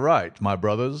are to the right, my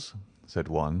brothers," said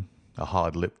one, a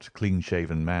hard-lipped,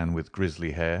 clean-shaven man with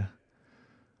grizzly hair.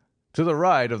 "To the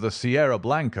right of the Sierra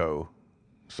Blanco.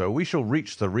 So we shall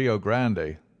reach the Rio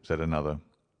Grande," said another.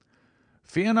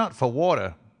 "Fear not for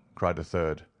water," cried a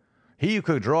third. "He who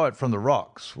could draw it from the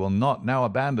rocks will not now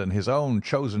abandon his own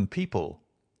chosen people."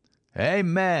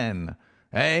 "Amen!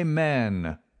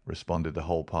 Amen!" responded the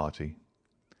whole party.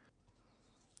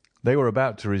 They were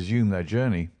about to resume their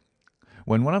journey,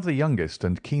 when one of the youngest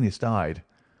and keenest-eyed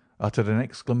uttered an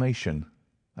exclamation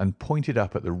and pointed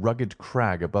up at the rugged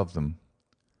crag above them.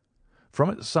 From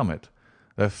its summit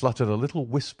there fluttered a little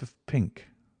wisp of pink,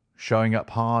 showing up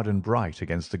hard and bright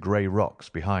against the grey rocks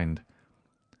behind.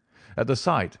 At the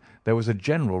sight there was a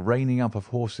general reining up of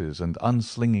horses and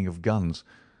unslinging of guns,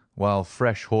 while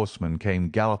fresh horsemen came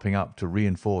galloping up to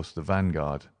reinforce the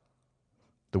vanguard.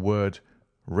 The word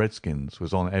 "Redskins"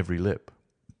 was on every lip.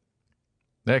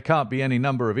 "There can't be any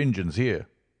number of Injuns here,"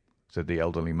 said the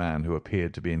elderly man who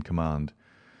appeared to be in command.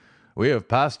 "We have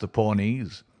passed the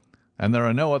Pawnees, and there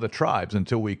are no other tribes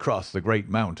until we cross the great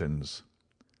mountains."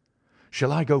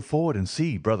 "Shall I go forward and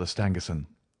see, Brother Stangerson?"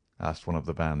 asked one of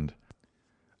the band.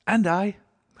 "And I,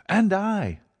 and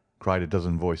I," cried a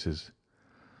dozen voices.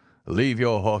 "Leave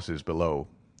your horses below,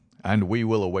 and we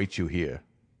will await you here,"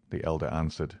 the elder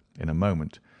answered. In a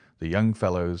moment the young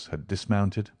fellows had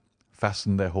dismounted,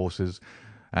 fastened their horses,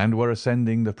 and were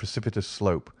ascending the precipitous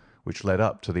slope which led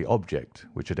up to the object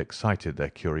which had excited their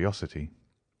curiosity.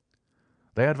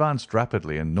 They advanced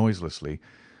rapidly and noiselessly,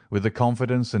 with the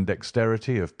confidence and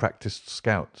dexterity of practised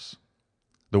scouts.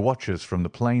 The watchers from the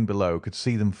plain below could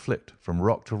see them flit from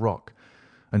rock to rock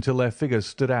until their figures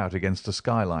stood out against the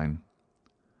skyline.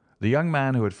 The young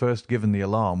man who had first given the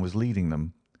alarm was leading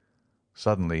them.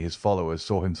 Suddenly his followers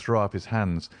saw him throw up his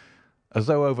hands, as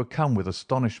though overcome with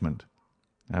astonishment,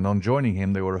 and on joining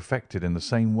him they were affected in the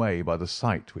same way by the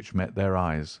sight which met their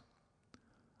eyes.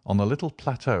 On the little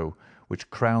plateau which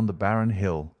crowned the barren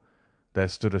hill there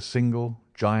stood a single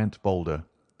giant boulder,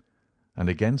 and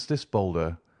against this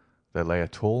boulder there lay a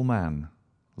tall man,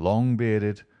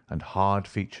 long-bearded and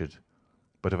hard-featured,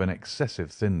 but of an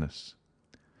excessive thinness.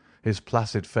 His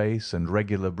placid face and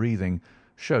regular breathing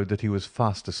showed that he was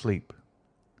fast asleep.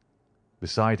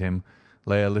 Beside him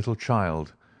lay a little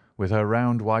child, with her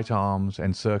round white arms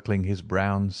encircling his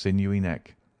brown sinewy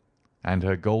neck, and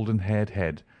her golden-haired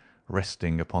head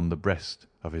resting upon the breast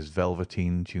of his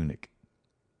velveteen tunic.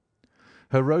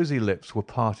 Her rosy lips were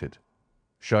parted,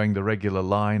 showing the regular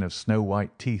line of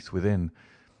snow-white teeth within,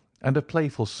 and a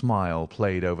playful smile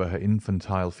played over her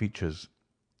infantile features.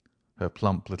 Her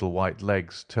plump little white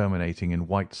legs, terminating in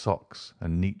white socks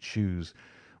and neat shoes,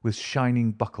 with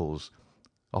shining buckles,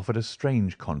 offered a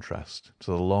strange contrast to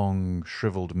the long,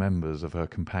 shrivelled members of her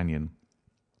companion.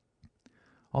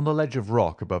 On the ledge of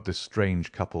rock above this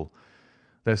strange couple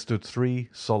there stood three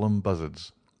solemn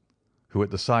buzzards, who at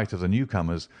the sight of the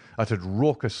newcomers uttered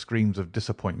raucous screams of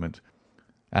disappointment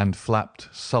and flapped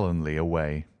sullenly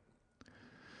away.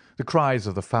 The cries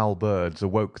of the foul birds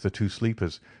awoke the two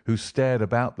sleepers, who stared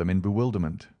about them in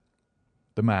bewilderment.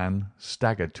 The man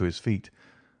staggered to his feet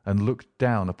and looked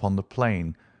down upon the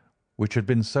plain, which had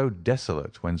been so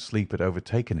desolate when sleep had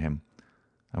overtaken him,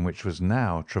 and which was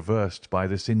now traversed by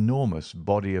this enormous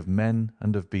body of men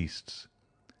and of beasts.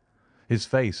 His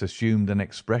face assumed an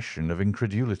expression of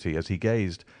incredulity as he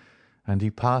gazed, and he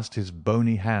passed his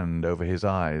bony hand over his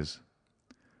eyes.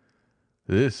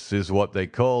 "This is what they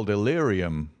call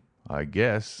delirium, I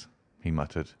guess," he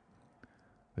muttered.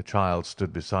 The child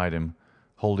stood beside him,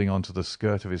 holding on to the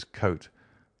skirt of his coat,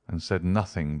 and said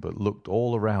nothing, but looked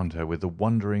all around her with the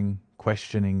wondering,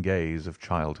 questioning gaze of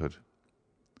childhood.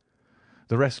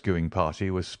 The rescuing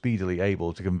party was speedily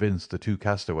able to convince the two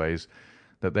castaways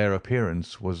that their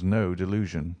appearance was no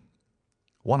delusion.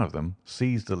 One of them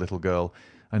seized the little girl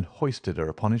and hoisted her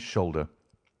upon his shoulder,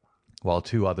 while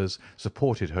two others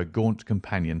supported her gaunt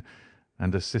companion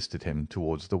and assisted him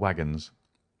towards the wagons.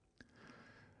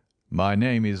 "My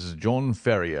name is John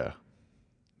Ferrier,"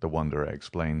 the wanderer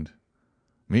explained.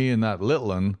 "Me and that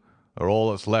little un are all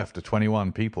that's left of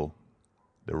 21 people.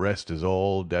 The rest is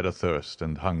all dead of thirst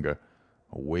and hunger,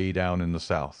 away down in the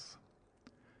south."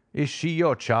 "Is she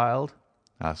your child?"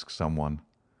 asked someone.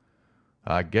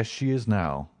 "I guess she is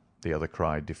now," the other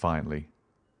cried defiantly.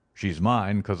 "She's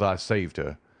mine 'cause I saved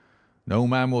her. No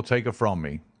man will take her from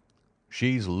me.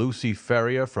 She's Lucy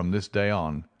Ferrier from this day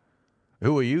on.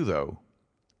 Who are you, though?"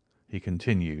 he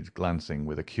continued, glancing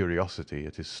with a curiosity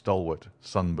at his stalwart,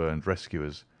 sunburned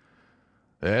rescuers.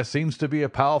 "There seems to be a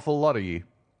powerful lot of ye."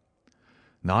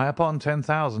 "Nigh upon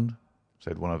 10,000,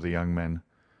 said one of the young men.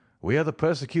 "We are the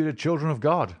persecuted children of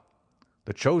God,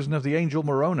 the chosen of the angel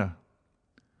Moroni."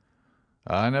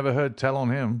 "I never heard tell on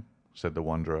him," said the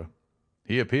wanderer.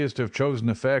 "He appears to have chosen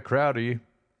a fair crowd of ye."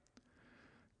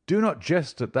 "Do not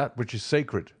jest at that which is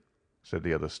sacred," said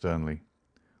the other sternly.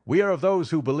 "We are of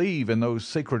those who believe in those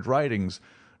sacred writings,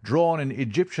 drawn in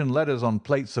Egyptian letters on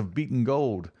plates of beaten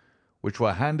gold, which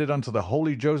were handed unto the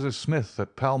holy Joseph Smith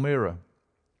at Palmyra.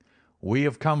 We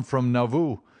have come from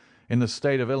Nauvoo, in the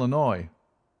state of Illinois,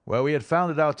 where we had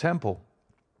founded our temple.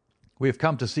 We have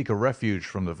come to seek a refuge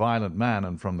from the violent man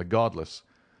and from the godless,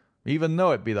 even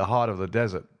though it be the heart of the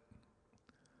desert."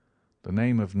 The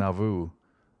name of Nauvoo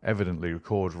evidently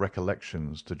recalled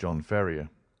recollections to John Ferrier.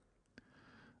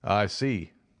 "I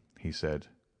see," he said.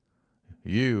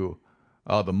 "You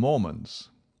are the Mormons."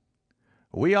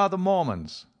 "We are the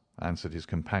Mormons," answered his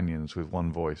companions with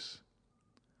one voice.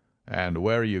 "And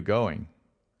where are you going?"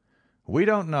 "We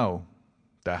don't know.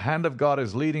 The hand of God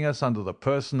is leading us under the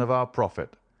person of our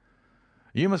prophet.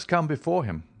 You must come before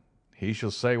him. He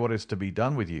shall say what is to be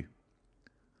done with you."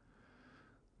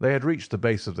 They had reached the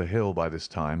base of the hill by this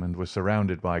time, and were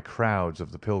surrounded by crowds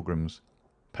of the pilgrims,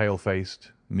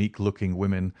 pale-faced, meek-looking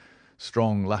women,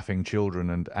 strong, laughing children,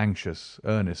 and anxious,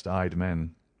 earnest-eyed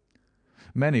men.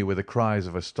 Many were the cries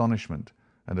of astonishment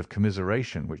and of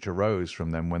commiseration which arose from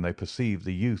them when they perceived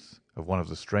the youth of one of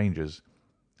the strangers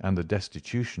and the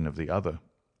destitution of the other.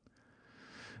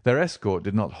 Their escort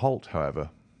did not halt, however,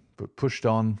 but pushed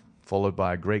on, followed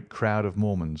by a great crowd of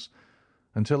Mormons,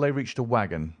 until they reached a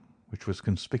wagon, which was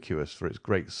conspicuous for its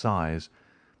great size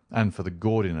and for the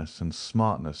gaudiness and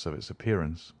smartness of its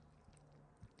appearance.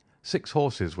 6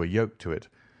 horses were yoked to it,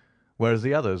 whereas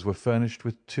the others were furnished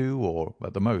with 2 or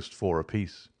at the most 4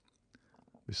 apiece.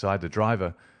 Beside the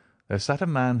driver there sat a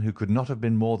man who could not have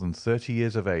been more than 30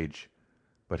 years of age,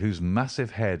 but whose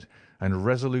massive head and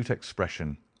resolute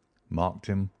expression marked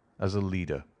him as a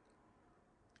leader.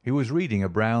 He was reading a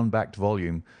brown-backed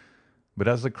volume, but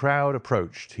as the crowd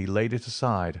approached he laid it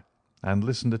aside and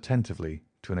listened attentively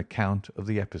to an account of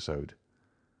the episode.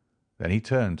 Then he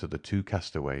turned to the 2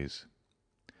 castaways.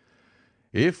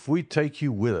 "If we take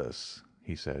you with us,"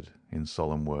 he said in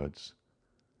solemn words,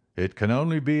 "it can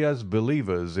only be as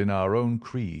believers in our own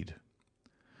creed.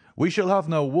 We shall have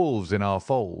no wolves in our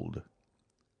fold.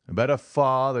 Better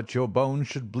far that your bones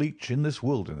should bleach in this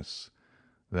wilderness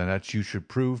than that you should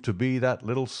prove to be that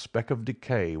little speck of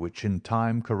decay which in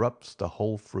time corrupts the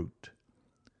whole fruit.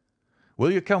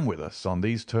 Will you come with us on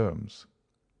these terms?"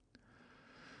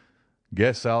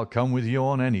 "Guess I'll come with you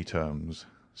on any terms,"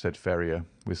 said Ferrier,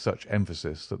 with such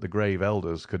emphasis that the grave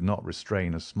elders could not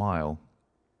restrain a smile.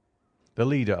 The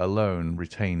leader alone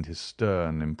retained his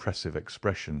stern, impressive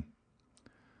expression.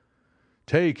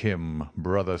 "Take him,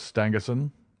 Brother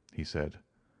Stangerson," he said.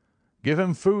 "Give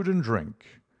him food and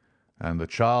drink, and the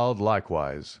child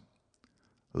likewise.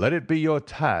 Let it be your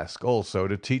task also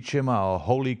to teach him our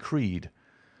holy creed.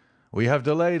 We have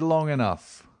delayed long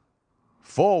enough.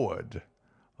 Forward!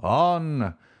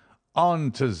 On!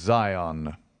 On to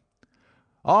Zion!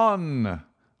 On!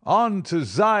 On to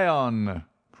Zion!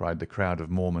 Cried the crowd of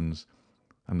Mormons,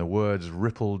 and the words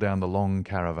rippled down the long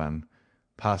caravan,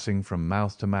 passing from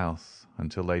mouth to mouth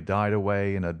until they died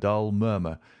away in a dull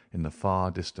murmur in the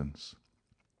far distance.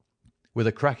 With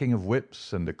a cracking of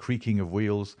whips and a creaking of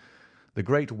wheels, the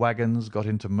great wagons got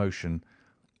into motion,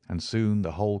 and soon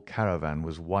the whole caravan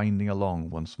was winding along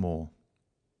once more.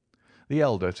 The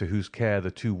elder, to whose care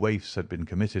the two waifs had been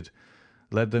committed,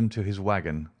 led them to his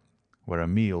wagon, where a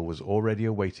meal was already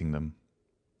awaiting them.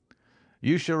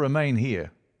 "You shall remain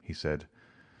here," he said.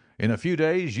 "In a few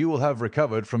days you will have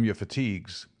recovered from your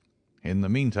fatigues. In the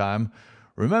meantime,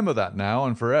 remember that now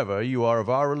and forever you are of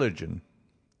our religion.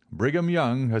 Brigham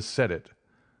Young has said it,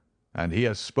 and he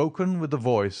has spoken with the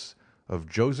voice of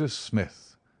Joseph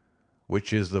Smith,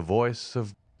 which is the voice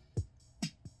of—"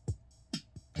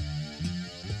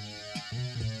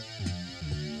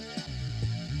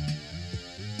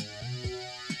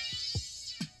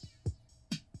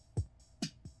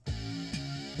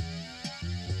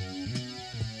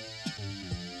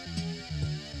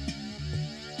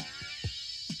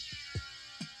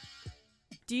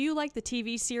 Do you like the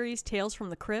TV series Tales from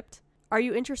the Crypt? Are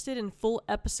you interested in full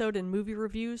episode and movie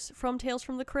reviews from Tales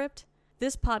from the Crypt?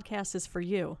 This podcast is for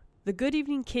you. The Good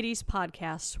Evening Kitties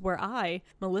podcast, where I,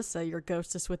 Melissa, your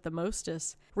ghostess with the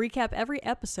mostess, recap every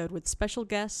episode with special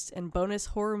guests and bonus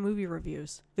horror movie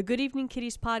reviews. The Good Evening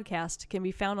Kitties podcast can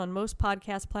be found on most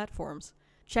podcast platforms.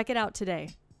 Check it out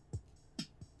today.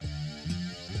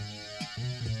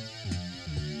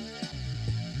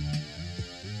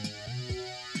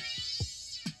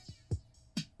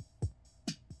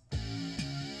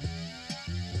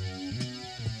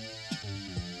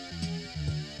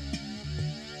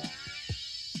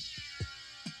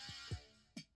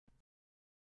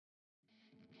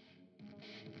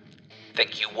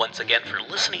 Thank you once again for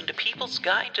listening to People's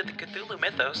Guide to the Cthulhu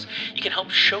Mythos. You can help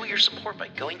show your support by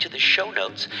going to the show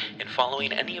notes and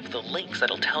following any of the links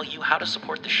that'll tell you how to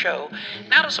support the show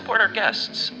and how to support our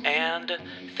guests. And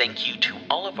thank you to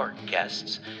all of our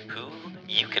guests who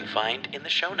you can find in the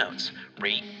show notes.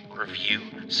 Rate, review,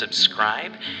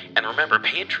 subscribe, and remember,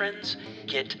 patrons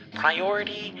get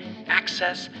priority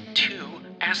access to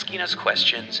asking us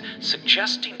questions,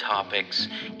 suggesting topics,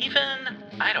 even,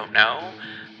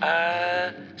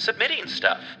 submitting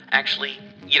stuff. Actually,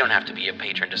 you don't have to be a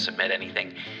patron to submit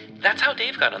anything. That's how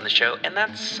Dave got on the show, and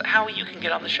that's how you can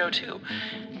get on the show too.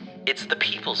 It's the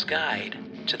People's Guide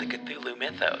to the Cthulhu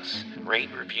Mythos. Rate,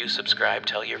 review, subscribe,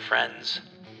 tell your friends.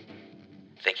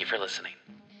 Thank you for listening.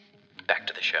 Back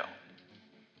to the show.